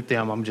 okay, forget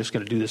them. I'm just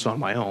going to do this on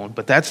my own.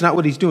 But that's not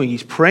what he's doing.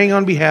 He's praying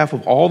on behalf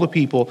of all the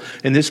people.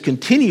 And this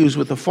continues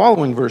with the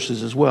following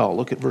verses as well.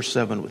 Look at verse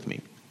 7 with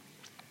me.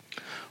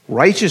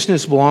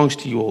 Righteousness belongs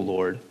to you, O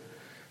Lord,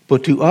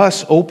 but to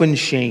us open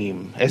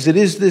shame, as it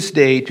is this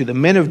day to the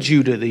men of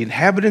Judah, the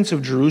inhabitants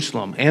of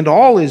Jerusalem, and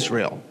all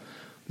Israel,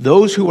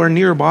 those who are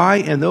nearby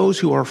and those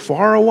who are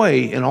far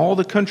away in all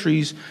the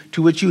countries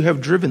to which you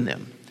have driven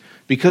them,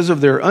 because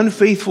of their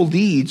unfaithful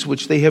deeds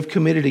which they have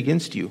committed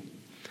against you.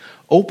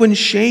 Open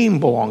shame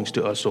belongs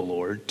to us, O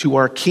Lord, to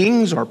our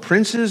kings, our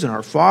princes, and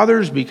our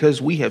fathers,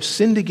 because we have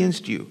sinned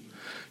against you.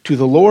 To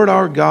the Lord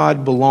our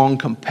God belong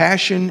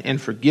compassion and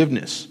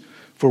forgiveness,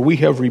 for we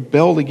have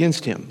rebelled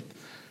against him.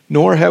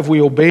 Nor have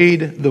we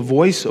obeyed the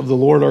voice of the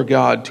Lord our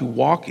God to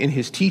walk in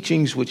his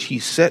teachings which he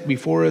set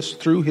before us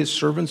through his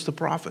servants the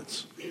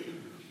prophets.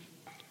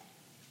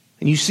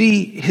 And you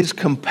see his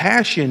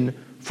compassion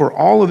for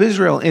all of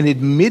Israel and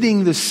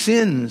admitting the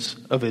sins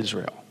of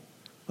Israel,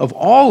 of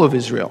all of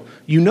Israel.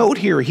 You note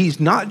here, he's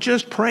not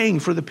just praying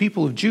for the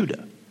people of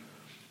Judah,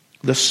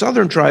 the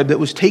southern tribe that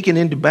was taken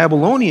into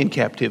Babylonian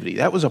captivity.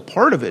 That was a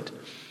part of it.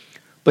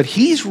 But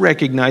he's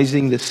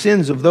recognizing the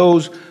sins of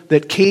those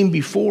that came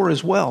before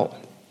as well.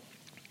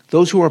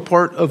 those who are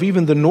part of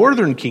even the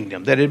northern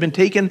kingdom that had been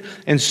taken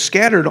and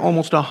scattered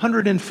almost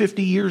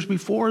 150 years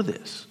before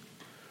this.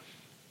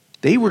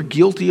 They were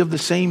guilty of the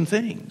same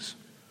things.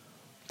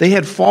 They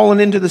had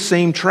fallen into the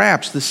same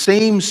traps, the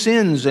same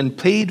sins, and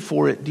paid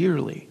for it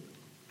dearly.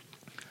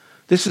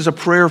 This is a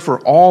prayer for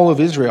all of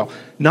Israel,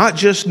 not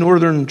just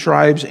northern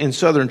tribes and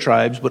southern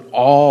tribes, but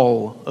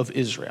all of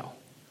Israel.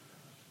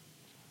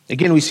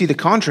 Again, we see the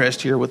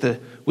contrast here with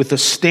the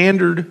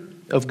standard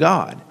of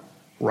God.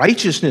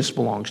 Righteousness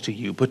belongs to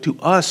you, but to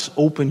us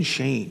open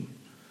shame.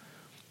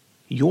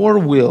 Your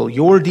will,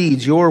 your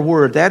deeds, your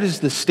word, that is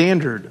the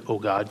standard, O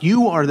God.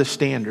 You are the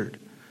standard.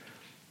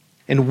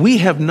 And we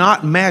have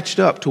not matched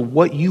up to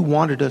what you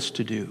wanted us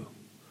to do.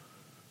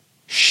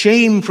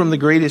 Shame from the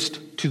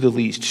greatest to the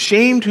least.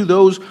 Shame to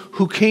those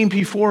who came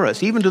before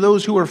us, even to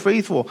those who are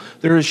faithful.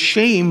 There is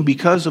shame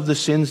because of the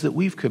sins that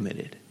we've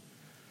committed.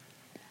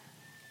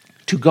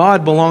 To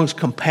God belongs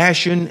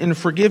compassion and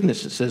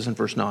forgiveness, it says in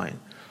verse 9.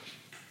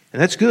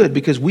 And that's good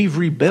because we've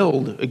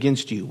rebelled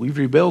against you. We've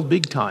rebelled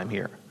big time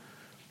here.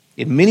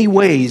 In many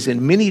ways,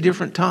 in many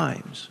different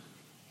times.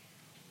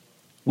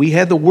 We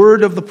had the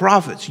word of the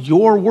prophets,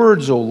 your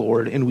words, O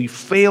Lord, and we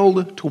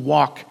failed to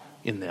walk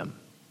in them.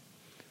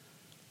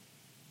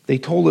 They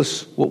told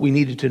us what we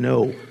needed to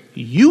know.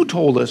 You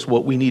told us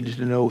what we needed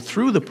to know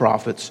through the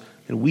prophets,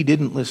 and we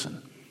didn't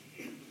listen.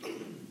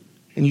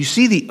 And you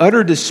see the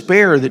utter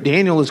despair that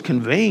Daniel is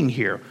conveying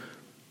here.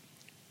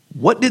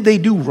 What did they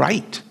do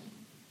right?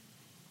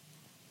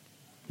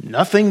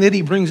 Nothing that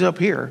he brings up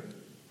here,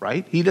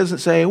 right? He doesn't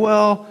say,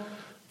 well,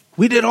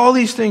 we did all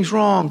these things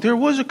wrong. There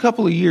was a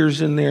couple of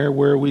years in there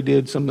where we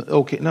did some,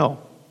 okay, no,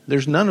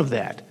 there's none of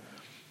that.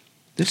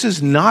 This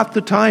is not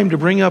the time to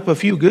bring up a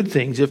few good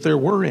things, if there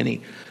were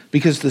any,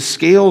 because the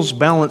scales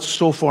balance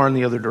so far in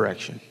the other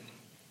direction.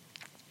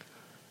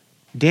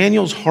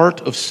 Daniel's heart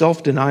of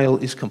self-denial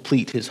is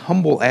complete. His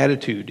humble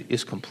attitude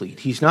is complete.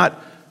 He's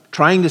not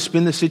trying to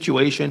spin the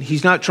situation.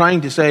 He's not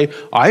trying to say,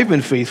 I've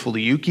been faithful to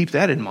you. Keep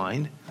that in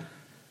mind.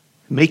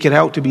 Make it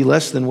out to be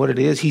less than what it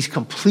is. He's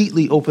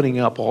completely opening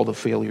up all the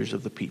failures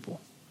of the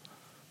people.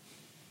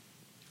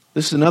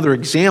 This is another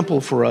example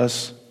for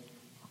us,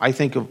 I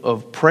think,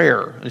 of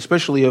prayer,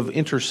 especially of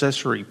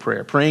intercessory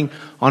prayer, praying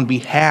on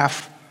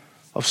behalf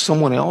of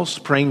someone else,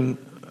 praying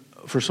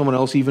for someone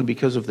else even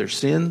because of their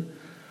sin.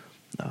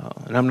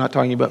 And I'm not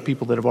talking about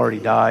people that have already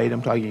died.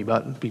 I'm talking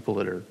about people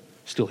that are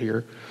still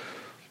here.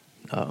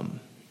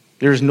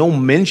 There's no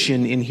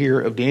mention in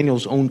here of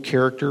Daniel's own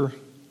character,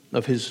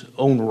 of his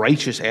own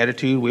righteous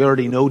attitude. We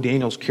already know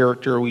Daniel's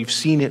character. We've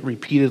seen it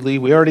repeatedly.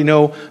 We already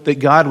know that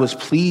God was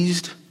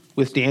pleased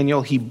with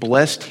Daniel. He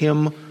blessed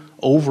him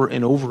over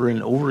and over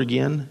and over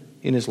again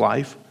in his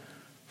life.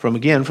 From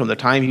the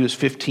time he was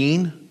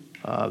 15,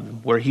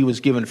 where he was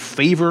given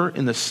favor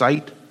in the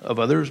sight of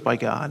others by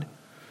God,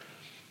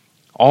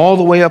 all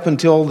the way up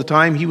until the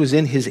time he was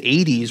in his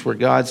 80s, where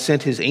God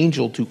sent his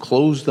angel to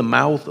close the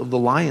mouth of the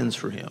lions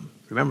for him.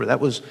 Remember, that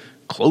was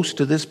close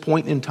to this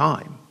point in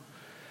time.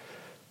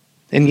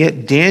 And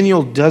yet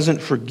Daniel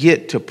doesn't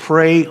forget to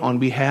pray on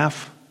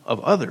behalf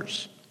of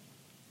others,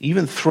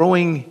 even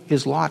throwing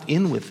his lot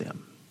in with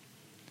them.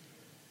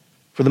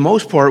 For the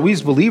most part, we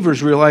as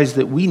believers realize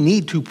that we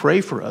need to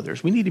pray for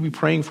others. We need to be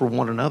praying for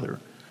one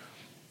another.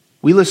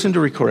 We listen to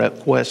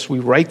requests, we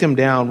write them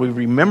down, we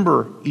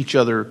remember each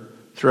other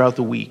throughout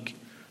the week,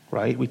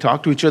 right? We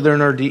talk to each other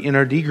in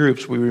our D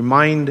groups. We're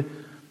reminded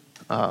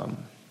of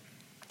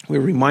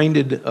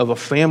a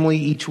family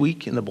each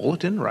week in the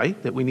bulletin,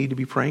 right, that we need to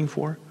be praying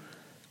for.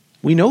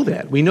 We know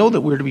that. We know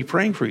that we're to be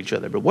praying for each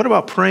other. But what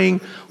about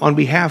praying on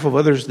behalf of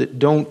others that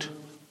don't,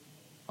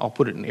 I'll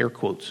put it in air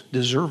quotes,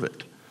 deserve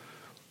it,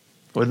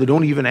 or they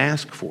don't even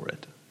ask for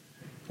it?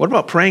 What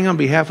about praying on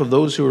behalf of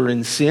those who are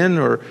in sin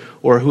or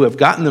who have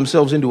gotten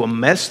themselves into a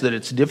mess that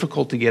it's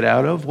difficult to get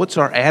out of? What's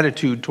our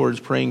attitude towards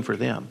praying for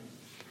them?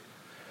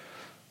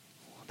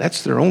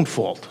 That's their own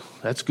fault.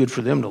 That's good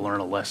for them to learn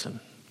a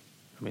lesson.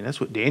 I mean, that's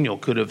what Daniel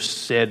could have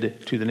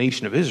said to the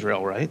nation of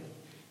Israel, right?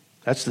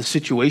 That's the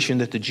situation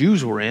that the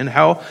Jews were in.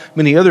 How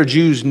many other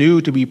Jews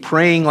knew to be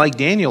praying like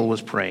Daniel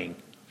was praying?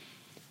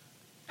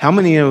 How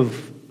many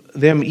of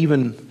them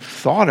even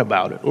thought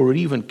about it or would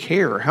even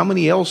care? How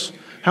many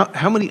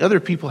other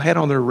people had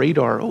on their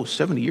radar,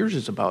 70 years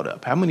is about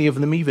up? How many of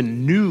them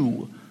even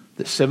knew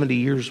that 70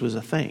 years was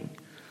a thing?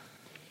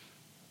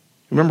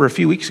 Remember a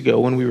few weeks ago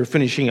when we were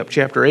finishing up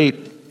chapter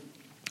 8,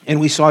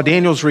 and we saw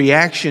Daniel's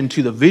reaction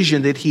to the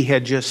vision that he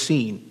had just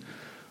seen.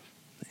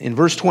 In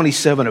verse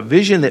 27, a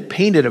vision that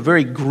painted a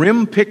very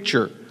grim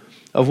picture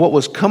of what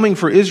was coming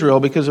for Israel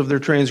because of their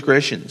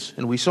transgressions.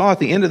 And we saw at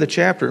the end of the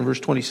chapter in verse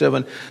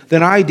 27,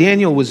 then I,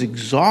 Daniel, was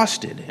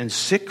exhausted and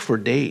sick for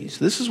days.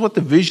 This is what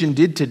the vision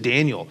did to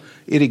Daniel.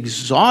 It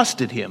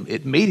exhausted him.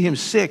 It made him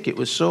sick. It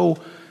was so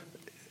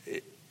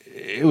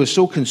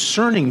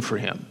concerning for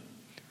him.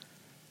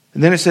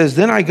 And then it says,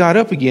 then I got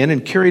up again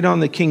and carried on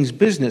the king's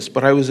business,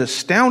 but I was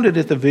astounded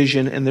at the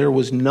vision and there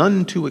was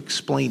none to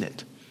explain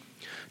it.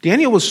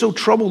 Daniel was so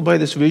troubled by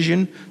this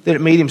vision that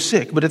it made him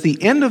sick. But at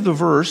the end of the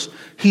verse,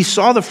 we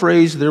saw the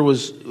phrase, there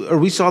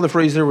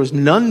was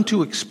none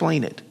to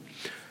explain it.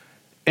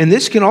 And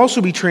this can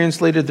also be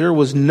translated, there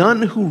was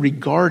none who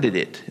regarded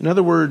it. In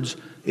other words,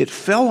 it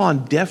fell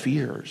on deaf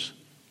ears.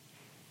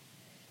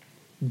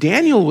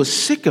 Daniel was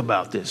sick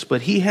about this,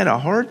 but he had a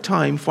hard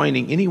time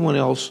finding anyone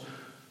else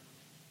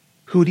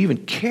who would even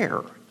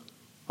care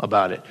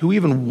about it, who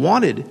even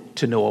wanted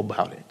to know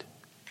about it.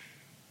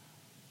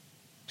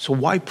 So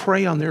why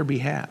pray on their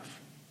behalf?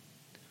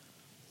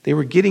 They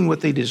were getting what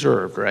they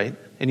deserved, right?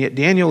 And yet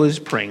Daniel is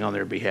praying on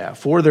their behalf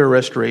for their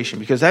restoration,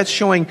 because that's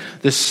showing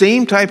the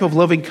same type of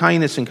loving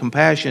kindness and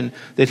compassion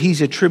that he's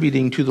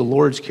attributing to the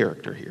Lord's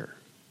character here.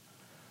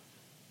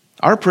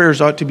 Our prayers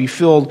ought to be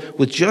filled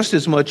with just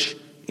as much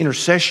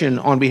intercession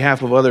on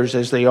behalf of others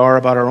as they are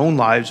about our own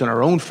lives and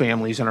our own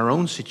families and our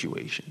own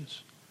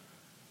situations.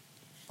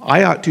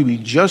 I ought to be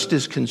just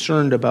as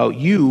concerned about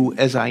you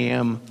as I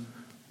am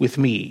with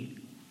me.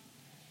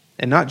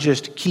 And not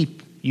just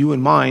keep you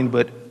in mind,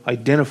 but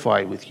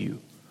identify with you.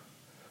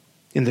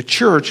 In the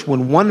church,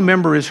 when one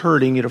member is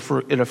hurting, it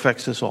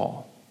affects us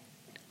all.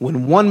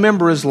 When one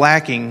member is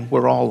lacking,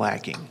 we're all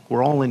lacking.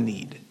 We're all in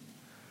need.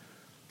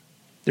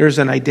 There's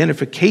an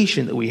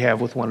identification that we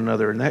have with one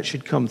another, and that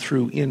should come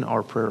through in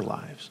our prayer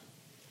lives.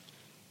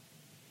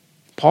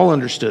 Paul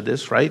understood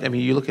this, right? I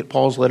mean, you look at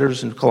Paul's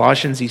letters in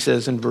Colossians, he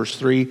says in verse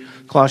 3,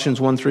 Colossians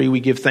 1:3, we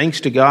give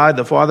thanks to God,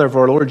 the Father of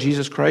our Lord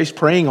Jesus Christ,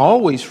 praying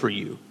always for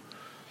you.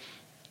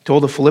 He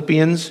told the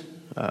Philippians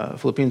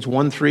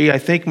 1:3, I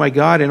thank my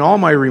God in all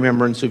my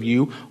remembrance of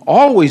you,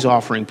 always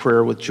offering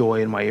prayer with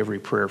joy in my every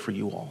prayer for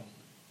you all.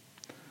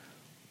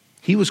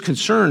 He was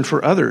concerned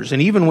for others,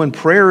 and even when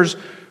prayers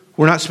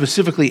were not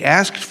specifically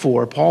asked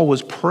for, Paul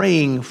was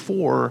praying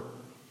for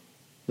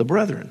the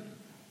brethren.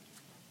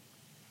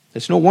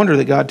 It's no wonder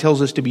that God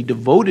tells us to be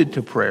devoted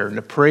to prayer and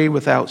to pray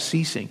without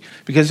ceasing.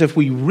 Because if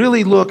we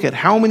really look at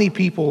how many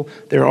people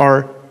there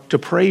are to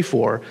pray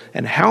for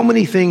and how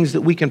many things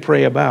that we can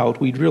pray about,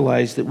 we'd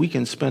realize that we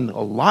can spend a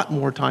lot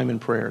more time in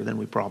prayer than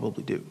we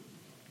probably do.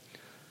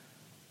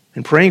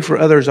 And praying for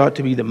others ought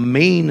to be the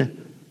main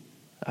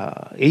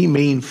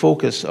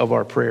focus of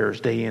our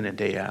prayers day in and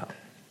day out.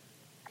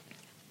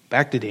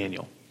 Back to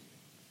Daniel.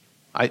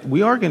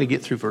 We are going to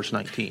get through verse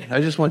 19.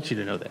 I just want you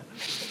to know that.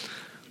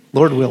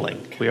 Lord willing,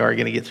 we are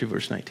going to get through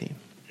verse 19.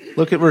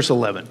 Look at verse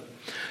 11.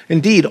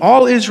 Indeed,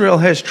 all Israel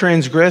has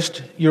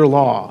transgressed your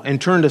law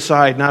and turned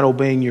aside, not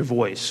obeying your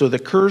voice. So the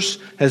curse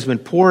has been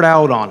poured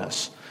out on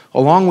us,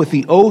 along with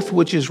the oath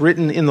which is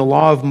written in the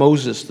law of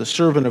Moses, the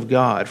servant of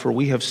God, for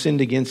we have sinned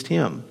against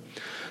him.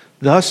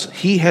 Thus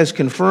he has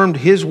confirmed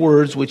his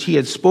words which he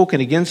had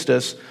spoken against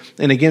us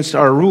and against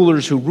our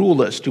rulers who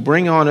rule us, to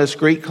bring on us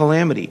great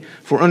calamity.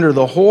 For under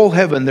the whole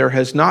heaven there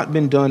has not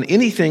been done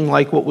anything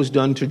like what was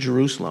done to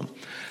Jerusalem.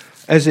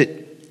 As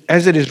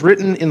it is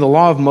written in the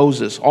law of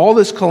Moses, all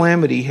this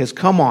calamity has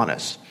come on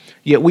us,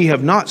 yet we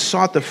have not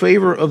sought the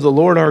favor of the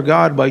Lord our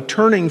God by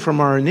turning from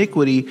our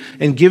iniquity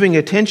and giving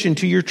attention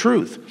to your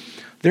truth.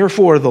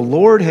 Therefore, the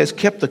Lord has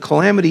kept the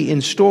calamity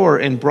in store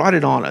and brought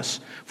it on us.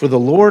 For the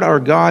Lord our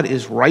God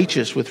is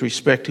righteous with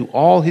respect to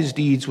all his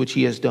deeds which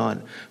he has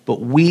done,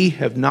 but we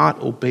have not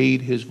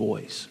obeyed his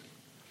voice.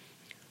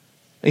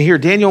 And here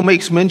Daniel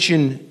makes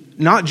mention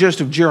not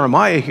just of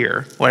Jeremiah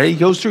here. Well, he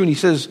goes through and he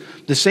says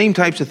the same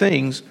types of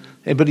things,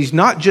 but he's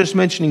not just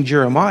mentioning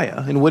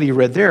Jeremiah and what he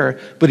read there,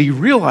 but he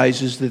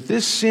realizes that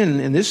this sin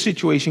in this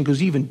situation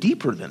goes even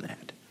deeper than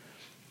that.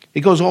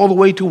 It goes all the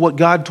way to what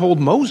God told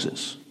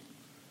Moses.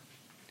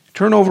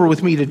 Turn over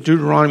with me to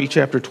Deuteronomy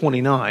chapter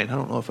 29. I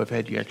don't know if I've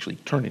had you actually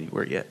turn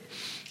anywhere yet.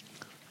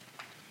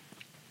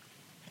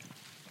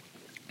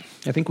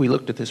 I think we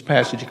looked at this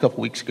passage a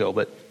couple weeks ago,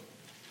 but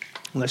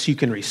unless you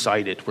can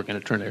recite it, we're going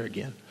to turn there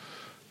again.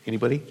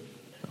 Anybody?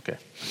 Okay.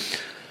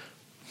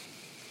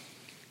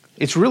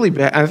 It's really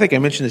bad. I think I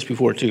mentioned this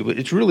before too, but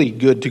it's really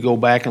good to go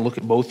back and look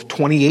at both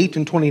 28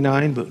 and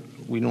 29, but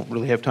we don't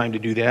really have time to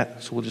do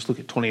that, so we'll just look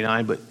at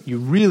 29. But you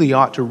really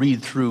ought to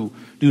read through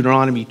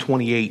Deuteronomy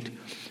 28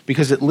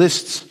 because it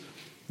lists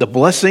the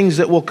blessings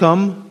that will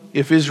come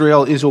if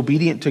Israel is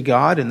obedient to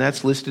God, and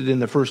that's listed in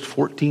the first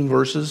 14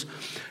 verses.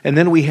 And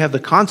then we have the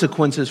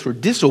consequences for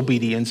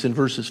disobedience in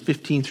verses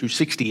 15 through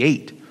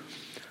 68,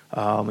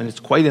 and it's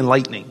quite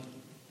enlightening.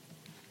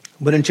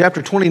 But in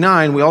chapter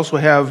 29, we also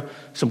have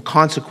some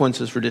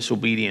consequences for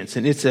disobedience,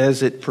 and it's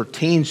as it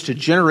pertains to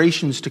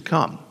generations to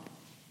come.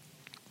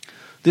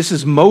 This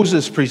is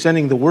Moses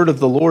presenting the word of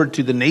the Lord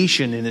to the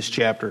nation in this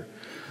chapter.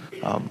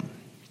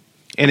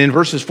 And in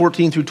verses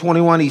 14 through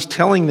 21, he's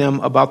telling them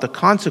about the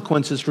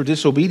consequences for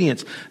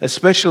disobedience,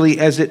 especially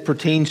as it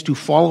pertains to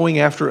following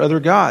after other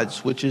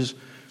gods, which is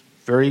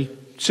very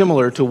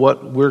similar to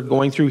what we're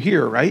going through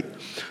here, right?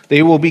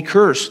 They will be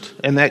cursed,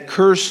 and that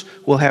curse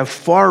will have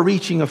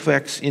far-reaching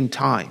effects in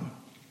time.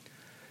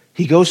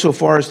 He goes so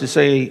far as to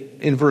say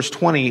in verse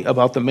 20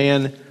 about the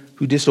man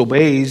who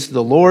disobeys,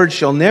 the Lord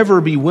shall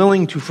never be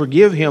willing to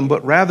forgive him,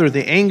 but rather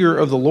the anger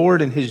of the Lord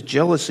and his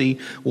jealousy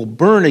will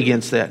burn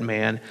against that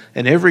man,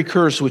 and every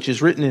curse which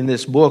is written in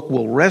this book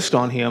will rest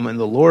on him, and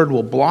the Lord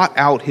will blot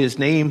out his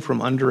name from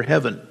under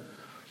heaven.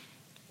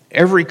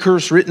 Every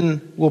curse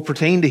written will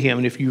pertain to him,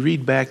 and if you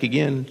read back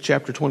again,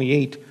 chapter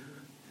 28,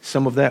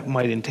 some of that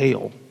might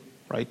entail,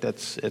 right?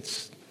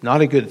 It's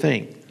not a good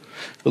thing.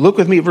 But look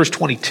with me at verse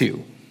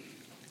 22.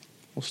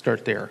 We'll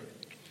start there.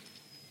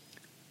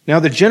 Now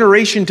the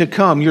generation to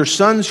come, your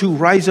sons who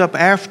rise up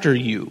after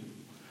you,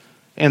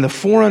 and the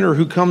foreigner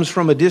who comes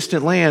from a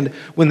distant land,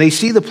 when they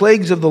see the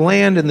plagues of the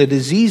land and the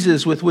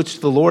diseases with which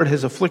the Lord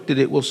has afflicted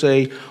it, will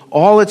say,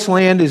 all its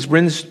land is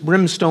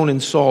brimstone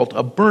and salt,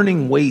 a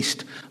burning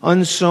waste,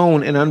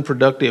 unsown and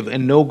unproductive,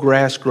 and no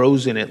grass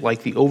grows in it,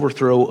 like the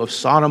overthrow of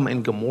Sodom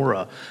and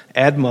Gomorrah,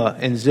 Admah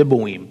and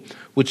Zeboim,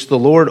 which the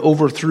Lord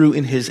overthrew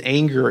in his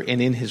anger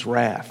and in his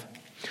wrath.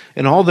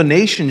 And all the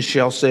nations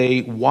shall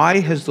say, why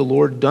has the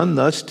Lord done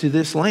thus to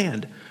this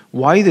land?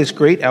 Why this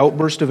great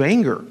outburst of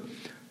anger?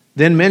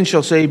 Then men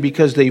shall say,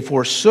 because they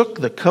forsook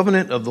the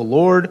covenant of the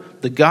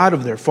Lord, the God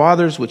of their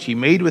fathers, which he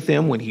made with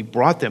them when he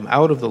brought them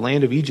out of the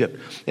land of Egypt.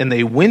 And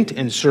they went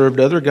and served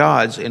other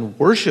gods and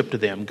worshipped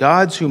them,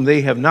 gods whom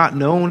they have not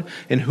known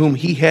and whom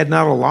he had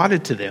not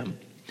allotted to them.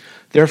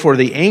 Therefore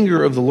the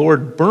anger of the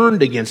Lord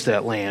burned against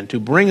that land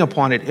to bring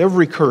upon it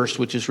every curse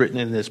which is written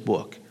in this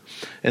book.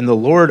 And the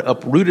Lord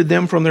uprooted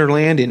them from their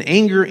land in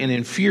anger and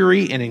in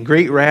fury and in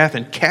great wrath,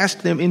 and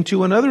cast them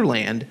into another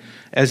land,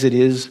 as it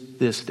is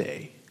this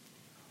day.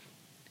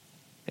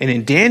 And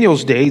in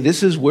Daniel's day,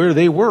 this is where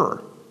they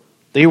were.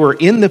 They were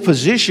in the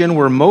position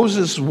where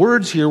Moses'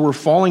 words here were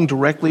falling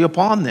directly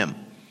upon them.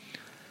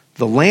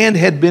 The land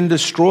had been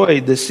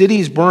destroyed, the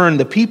cities burned,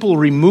 the people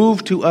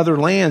removed to other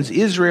lands.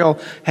 Israel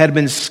had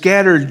been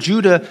scattered,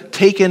 Judah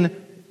taken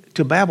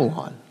to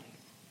Babylon.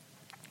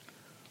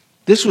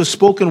 This was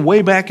spoken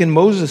way back in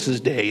Moses'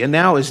 day, and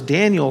now as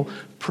Daniel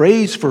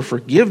prays for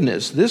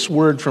forgiveness, this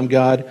word from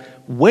God,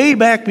 way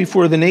back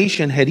before the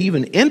nation had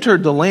even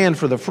entered the land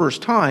for the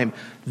first time,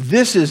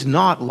 this is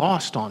not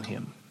lost on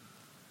him.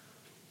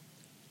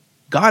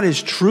 God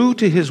is true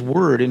to his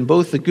word in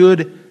both the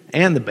good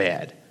and the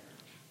bad.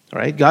 All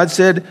right? God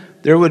said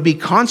there would be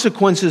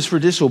consequences for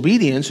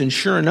disobedience, and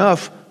sure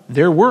enough,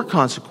 there were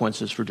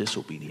consequences for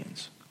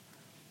disobedience.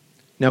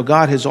 Now,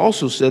 God has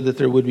also said that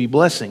there would be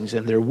blessings,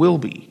 and there will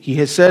be. He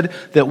has said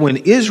that when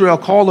Israel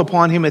called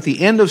upon him at the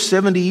end of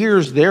 70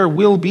 years, there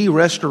will be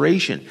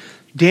restoration.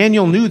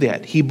 Daniel knew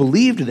that. He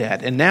believed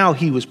that, and now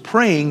he was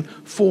praying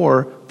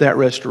for that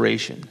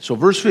restoration. So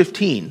verse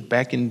 15,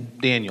 back in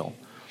Daniel.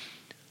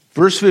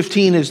 Verse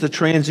 15 is the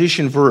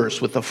transition verse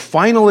with the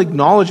final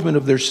acknowledgement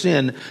of their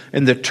sin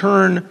and the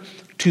turn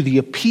to the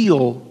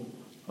appeal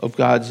of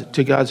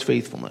God's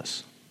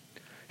faithfulness.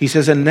 He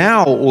says, and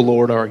now, O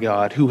Lord our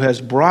God, who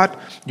has brought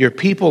your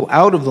people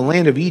out of the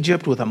land of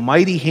Egypt with a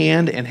mighty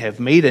hand and have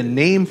made a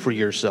name for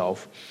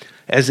yourself,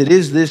 as it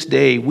is this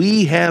day,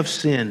 we have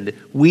sinned,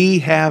 we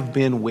have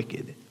been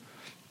wicked.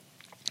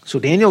 So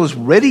Daniel is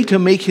ready to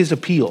make his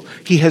appeal.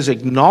 He has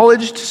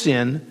acknowledged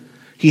sin,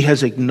 he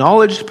has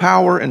acknowledged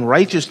power and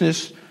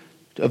righteousness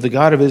of the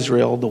God of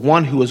Israel, the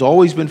one who has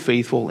always been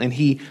faithful, and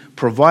he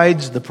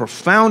provides the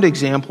profound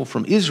example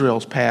from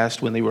Israel's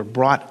past when they were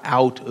brought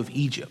out of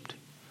Egypt.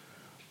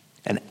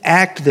 An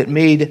act that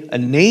made a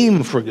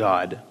name for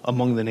God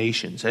among the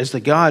nations as the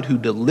God who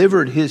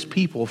delivered his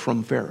people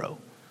from Pharaoh.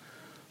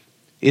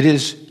 It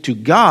is to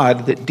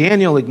God that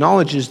Daniel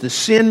acknowledges the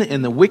sin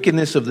and the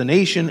wickedness of the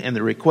nation, and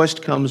the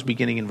request comes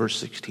beginning in verse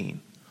 16.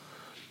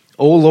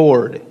 O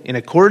Lord, in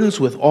accordance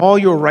with all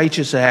your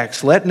righteous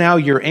acts, let now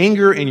your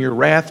anger and your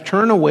wrath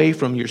turn away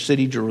from your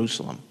city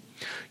Jerusalem,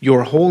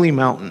 your holy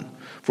mountain.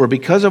 For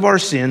because of our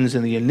sins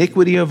and the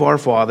iniquity of our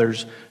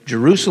fathers,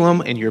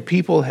 Jerusalem and your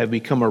people have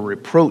become a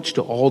reproach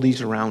to all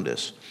these around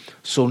us.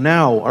 So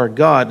now, our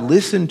God,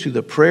 listen to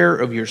the prayer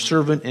of your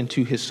servant and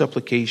to his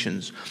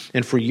supplications.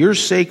 And for your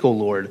sake, O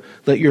Lord,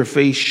 let your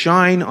face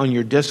shine on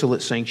your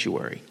desolate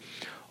sanctuary.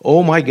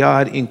 O my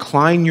God,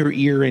 incline your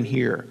ear and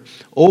hear.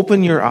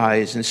 Open your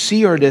eyes and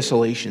see our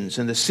desolations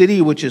and the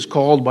city which is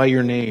called by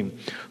your name.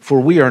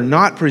 For we are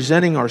not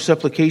presenting our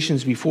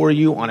supplications before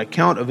you on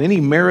account of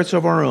any merits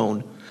of our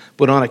own,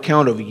 but on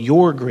account of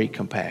your great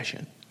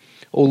compassion.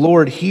 O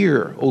Lord,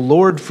 hear. O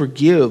Lord,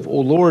 forgive. O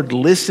Lord,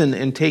 listen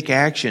and take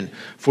action.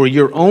 For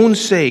your own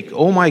sake,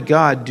 O my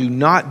God, do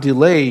not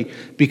delay,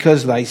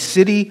 because thy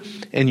city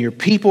and your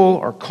people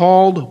are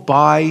called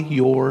by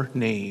your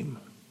name.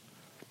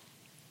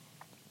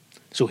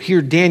 So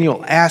here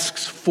Daniel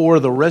asks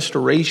for the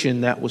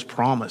restoration that was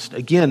promised.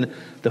 Again,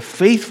 the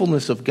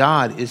faithfulness of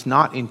God is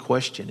not in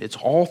question. It's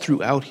all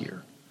throughout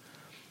here.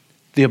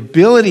 The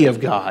ability of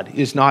God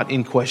is not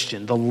in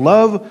question. The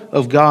love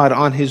of God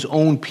on his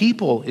own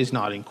people is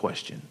not in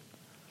question.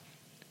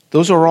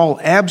 Those are all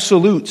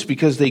absolutes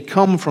because they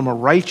come from a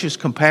righteous,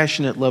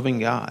 compassionate, loving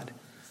God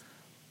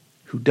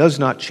who does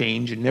not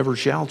change and never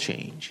shall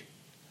change.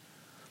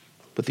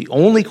 But the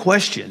only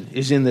question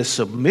is in the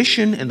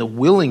submission and the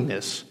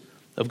willingness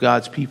of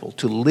God's people,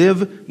 to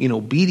live in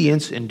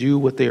obedience and do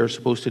what they are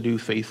supposed to do,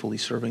 faithfully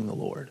serving the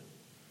Lord.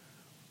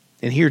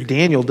 And here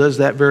Daniel does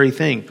that very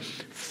thing.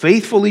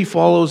 Faithfully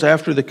follows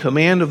after the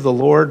command of the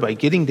Lord by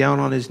getting down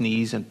on his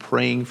knees and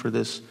praying for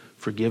this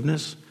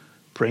forgiveness,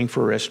 praying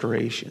for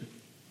restoration.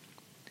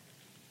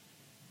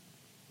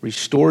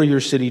 Restore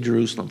your city,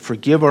 Jerusalem.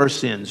 Forgive our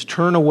sins.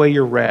 Turn away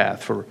your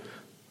wrath. For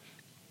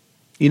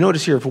you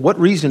notice here, for what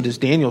reason does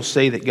Daniel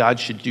say that God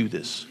should do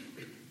this?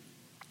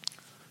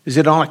 Is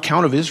it on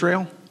account of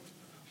Israel?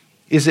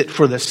 Is it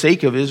for the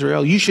sake of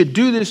Israel? You should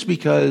do this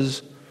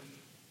because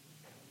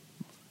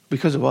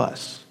of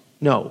us.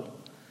 No.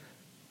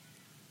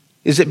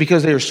 Is it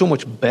because they are so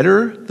much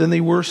better than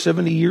they were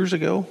 70 years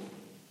ago?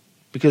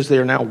 Because they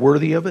are now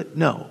worthy of it?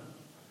 No.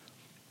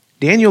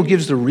 Daniel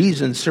gives the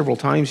reason several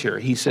times here.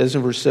 He says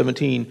in verse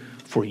 17,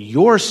 for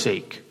your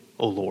sake,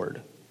 O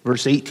Lord.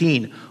 Verse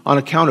 18, on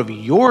account of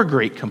your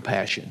great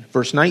compassion.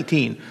 Verse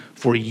 19,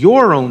 for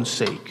your own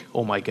sake,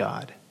 O my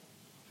God.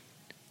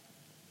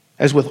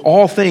 As with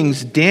all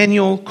things,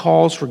 Daniel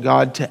calls for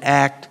God to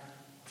act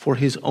for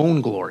his own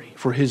glory,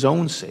 for his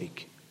own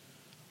sake.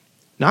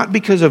 Not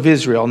because of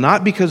Israel,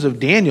 not because of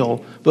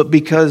Daniel, but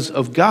because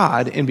of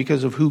God and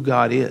because of who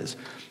God is.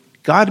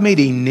 God made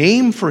a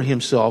name for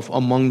himself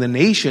among the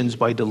nations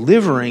by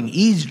delivering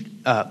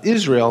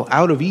Israel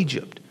out of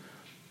Egypt,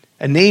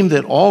 a name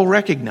that all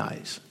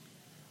recognize.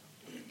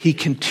 He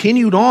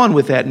continued on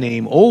with that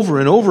name over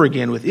and over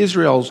again with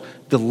Israel's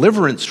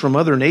deliverance from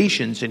other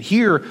nations. And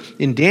here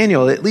in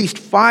Daniel, at least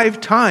 5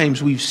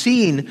 times we've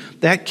seen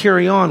that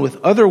carry on with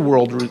other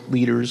world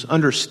leaders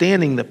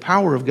understanding the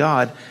power of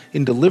God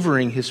in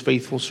delivering his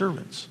faithful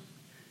servants.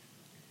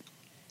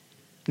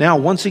 Now,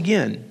 once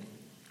again,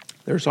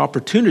 there's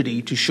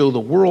opportunity to show the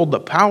world the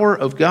power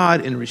of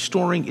God in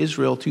restoring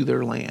Israel to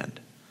their land.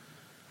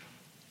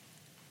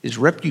 Is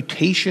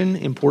reputation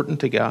important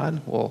to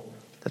God? Well,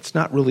 that's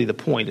not really the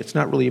point. It's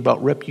not really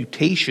about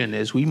reputation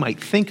as we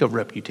might think of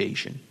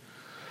reputation.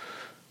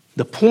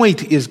 The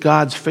point is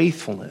God's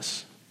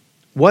faithfulness.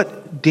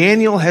 What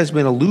Daniel has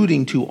been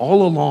alluding to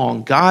all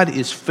along, God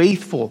is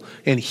faithful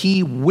and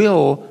he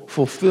will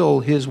fulfill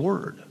his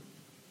word.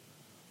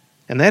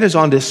 And that is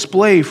on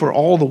display for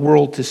all the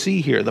world to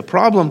see here. The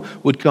problem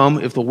would come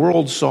if the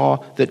world saw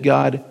that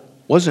God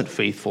wasn't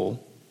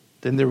faithful,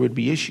 then there would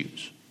be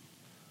issues.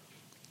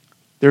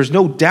 There's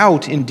no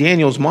doubt in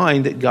Daniel's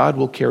mind that God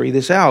will carry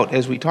this out.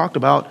 As we talked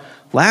about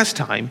last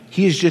time,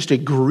 he is just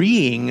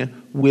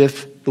agreeing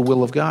with the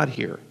will of God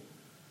here.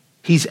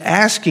 He's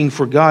asking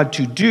for God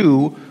to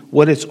do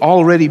what it's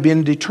already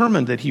been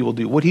determined that he will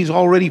do, what he's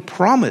already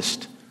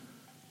promised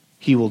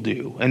he will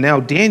do. And now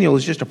Daniel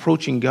is just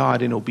approaching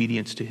God in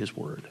obedience to his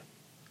word.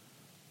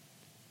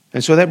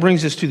 And so that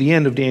brings us to the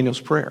end of Daniel's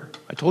prayer.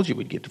 I told you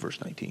we'd get to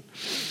verse 19.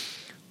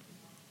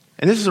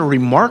 And this is a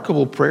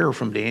remarkable prayer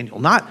from Daniel,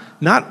 not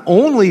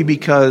only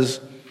because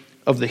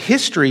of the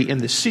history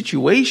and the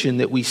situation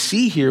that we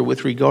see here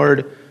with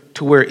regard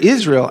to where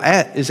Israel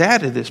is at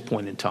this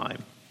point in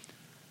time,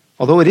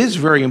 although it is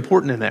very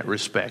important in that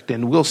respect.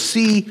 And we'll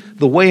see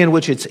the way in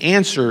which it's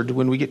answered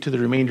when we get to the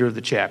remainder of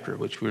the chapter,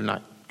 which we're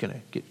not going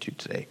to get to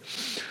today.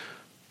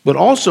 But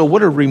also,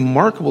 what a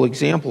remarkable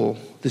example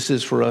this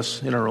is for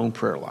us in our own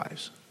prayer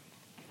lives.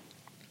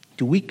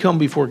 Do we come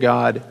before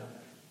God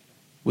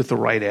with the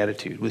right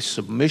attitude, with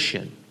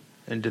submission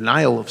and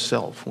denial of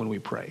self when we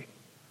pray?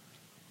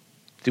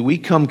 Do we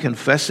come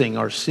confessing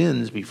our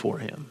sins before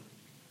him,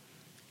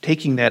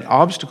 taking that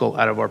obstacle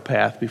out of our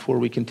path before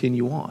we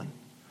continue on?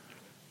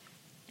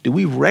 Do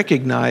we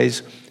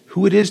recognize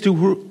who it is to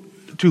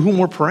whom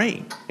we're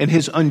praying and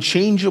his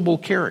unchangeable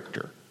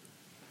character?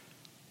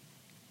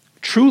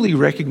 Truly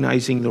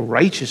recognizing the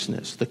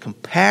righteousness, the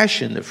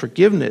compassion, the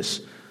forgiveness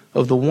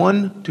of the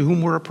one to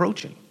whom we're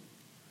approaching.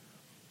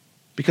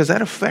 Because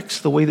that affects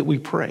the way that we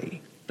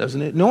pray,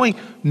 doesn't it?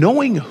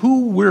 Knowing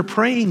who we're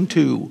praying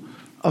to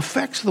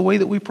affects the way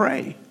that we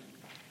pray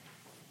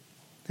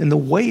and the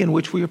way in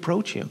which we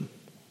approach him.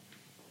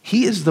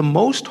 He is the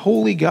most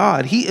holy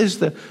God. He is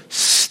the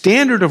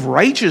standard of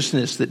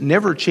righteousness that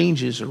never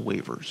changes or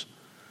wavers.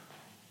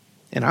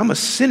 And I'm a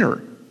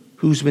sinner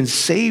who's been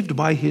saved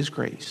by his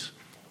grace.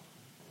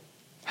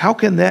 How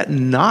can that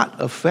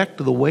not affect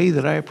the way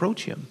that I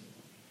approach him?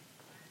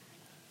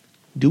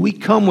 Do we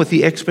come with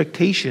the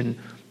expectation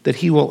that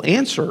he will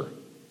answer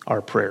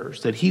our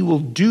prayers, that he will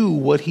do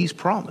what he's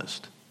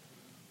promised?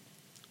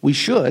 We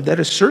should. That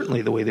is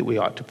certainly the way that we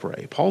ought to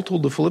pray. Paul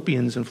told the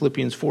Philippians in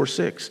Philippians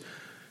 4:6,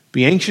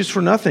 be anxious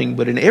for nothing,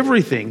 but in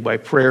everything by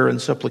prayer and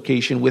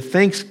supplication with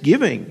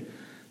thanksgiving,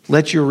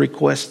 let your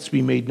requests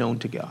be made known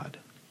to God.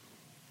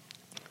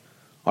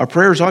 Our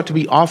prayers ought to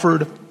be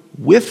offered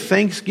with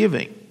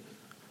thanksgiving.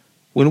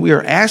 When we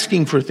are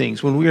asking for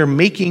things, when we are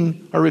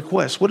making a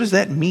request, what does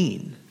that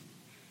mean?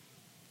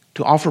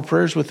 To offer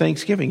prayers with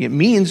thanksgiving. It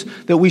means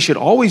that we should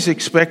always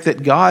expect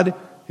that God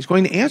is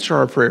going to answer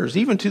our prayers,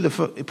 even to the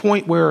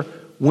point where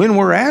when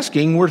we're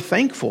asking, we're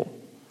thankful.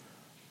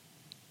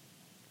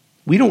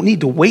 We don't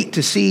need to wait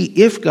to see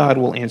if God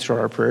will answer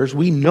our prayers.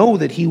 We know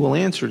that he will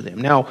answer them.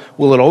 Now,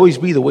 will it always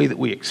be the way that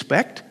we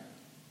expect?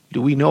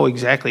 Do we know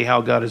exactly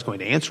how God is going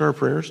to answer our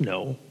prayers?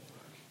 No.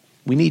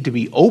 We need to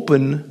be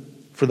open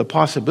for the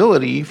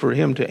possibility for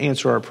him to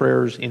answer our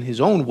prayers in his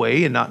own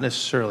way and not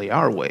necessarily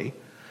our way.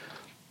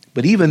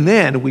 But even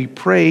then, we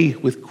pray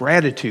with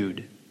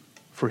gratitude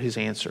for his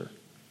answer,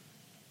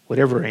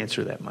 whatever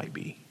answer that might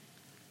be.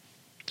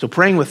 So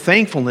praying with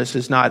thankfulness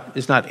is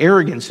not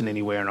arrogance in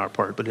any way on our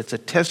part, but it's a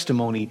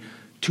testimony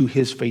to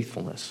his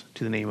faithfulness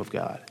to the name of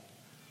God.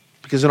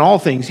 Because in all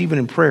things, even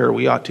in prayer,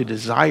 we ought to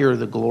desire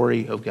the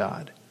glory of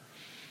God,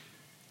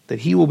 that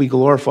he will be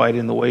glorified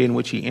in the way in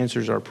which he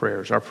answers our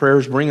prayers. Our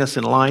prayers bring us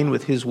in line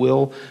with his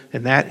will,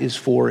 and that is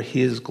for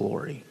his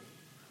glory.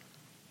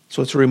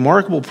 So it's a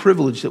remarkable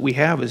privilege that we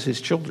have as his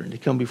children to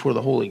come before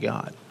the holy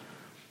God.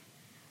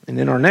 And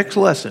in our next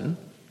lesson,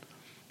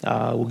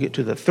 we'll get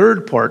to the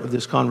third part of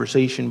this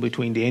conversation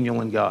between Daniel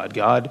and God.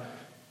 God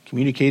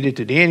communicated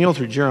to Daniel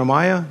through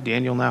Jeremiah.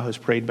 Daniel now has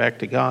prayed back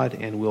to God,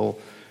 and we'll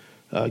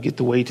get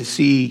to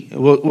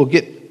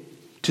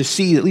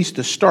see at least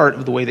the start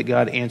of the way that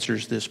God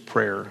answers this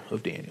prayer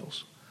of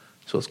Daniel's.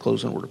 So let's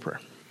close in a word of prayer.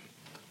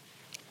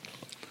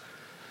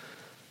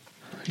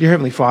 Dear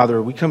Heavenly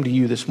Father, we come to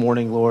you this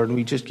morning, Lord, and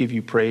we just give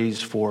you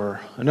praise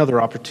for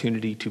another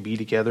opportunity to be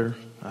together,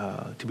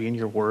 to be in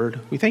your word.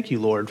 We thank you,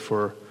 Lord,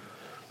 for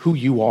who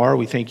you are.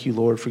 We thank you,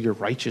 Lord, for your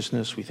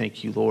righteousness. We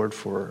thank you, Lord,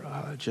 for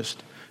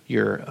just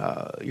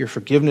your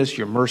forgiveness,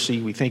 your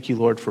mercy. We thank you,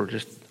 Lord, for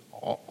just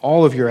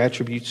all of your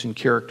attributes and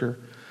character.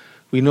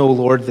 We know,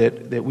 Lord,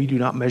 that we do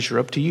not measure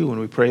up to you,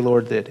 and we pray,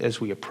 Lord, that as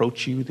we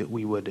approach you, that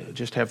we would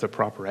just have the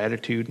proper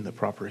attitude and the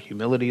proper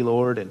humility,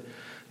 Lord,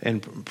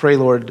 and pray,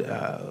 Lord,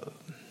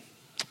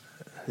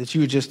 that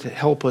you would just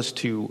help us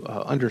to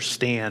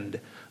understand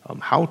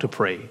how to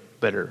pray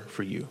better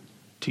for you,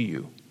 to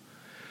you.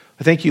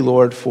 I thank you,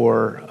 Lord,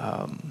 for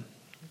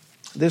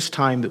this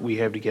time that we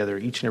have together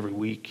each and every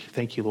week.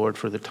 Thank you, Lord,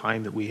 for the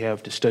time that we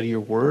have to study your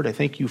word. I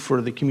thank you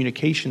for the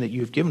communication that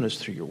you have given us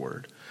through your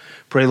word.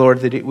 Pray, Lord,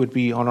 that it would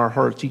be on our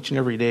hearts each and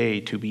every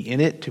day to be in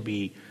it, to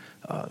be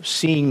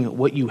seeing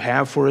what you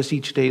have for us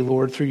each day,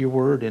 Lord, through your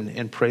word,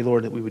 and pray,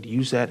 Lord, that we would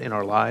use that in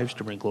our lives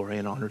to bring glory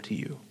and honor to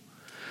you.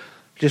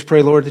 Just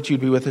pray, Lord, that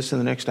you'd be with us in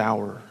the next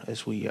hour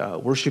as we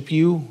worship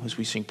you, as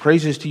we sing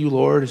praises to you,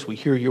 Lord, as we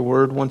hear your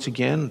word once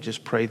again.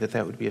 Just pray that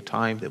that would be a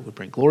time that would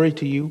bring glory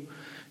to you.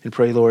 And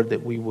pray, Lord,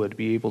 that we would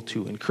be able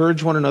to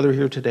encourage one another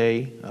here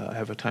today,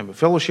 have a time of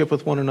fellowship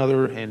with one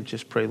another, and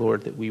just pray,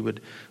 Lord, that we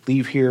would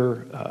leave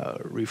here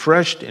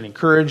refreshed and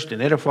encouraged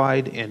and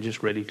edified and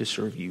just ready to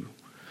serve you.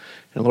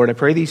 And Lord, I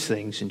pray these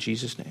things in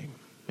Jesus' name.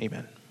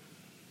 Amen.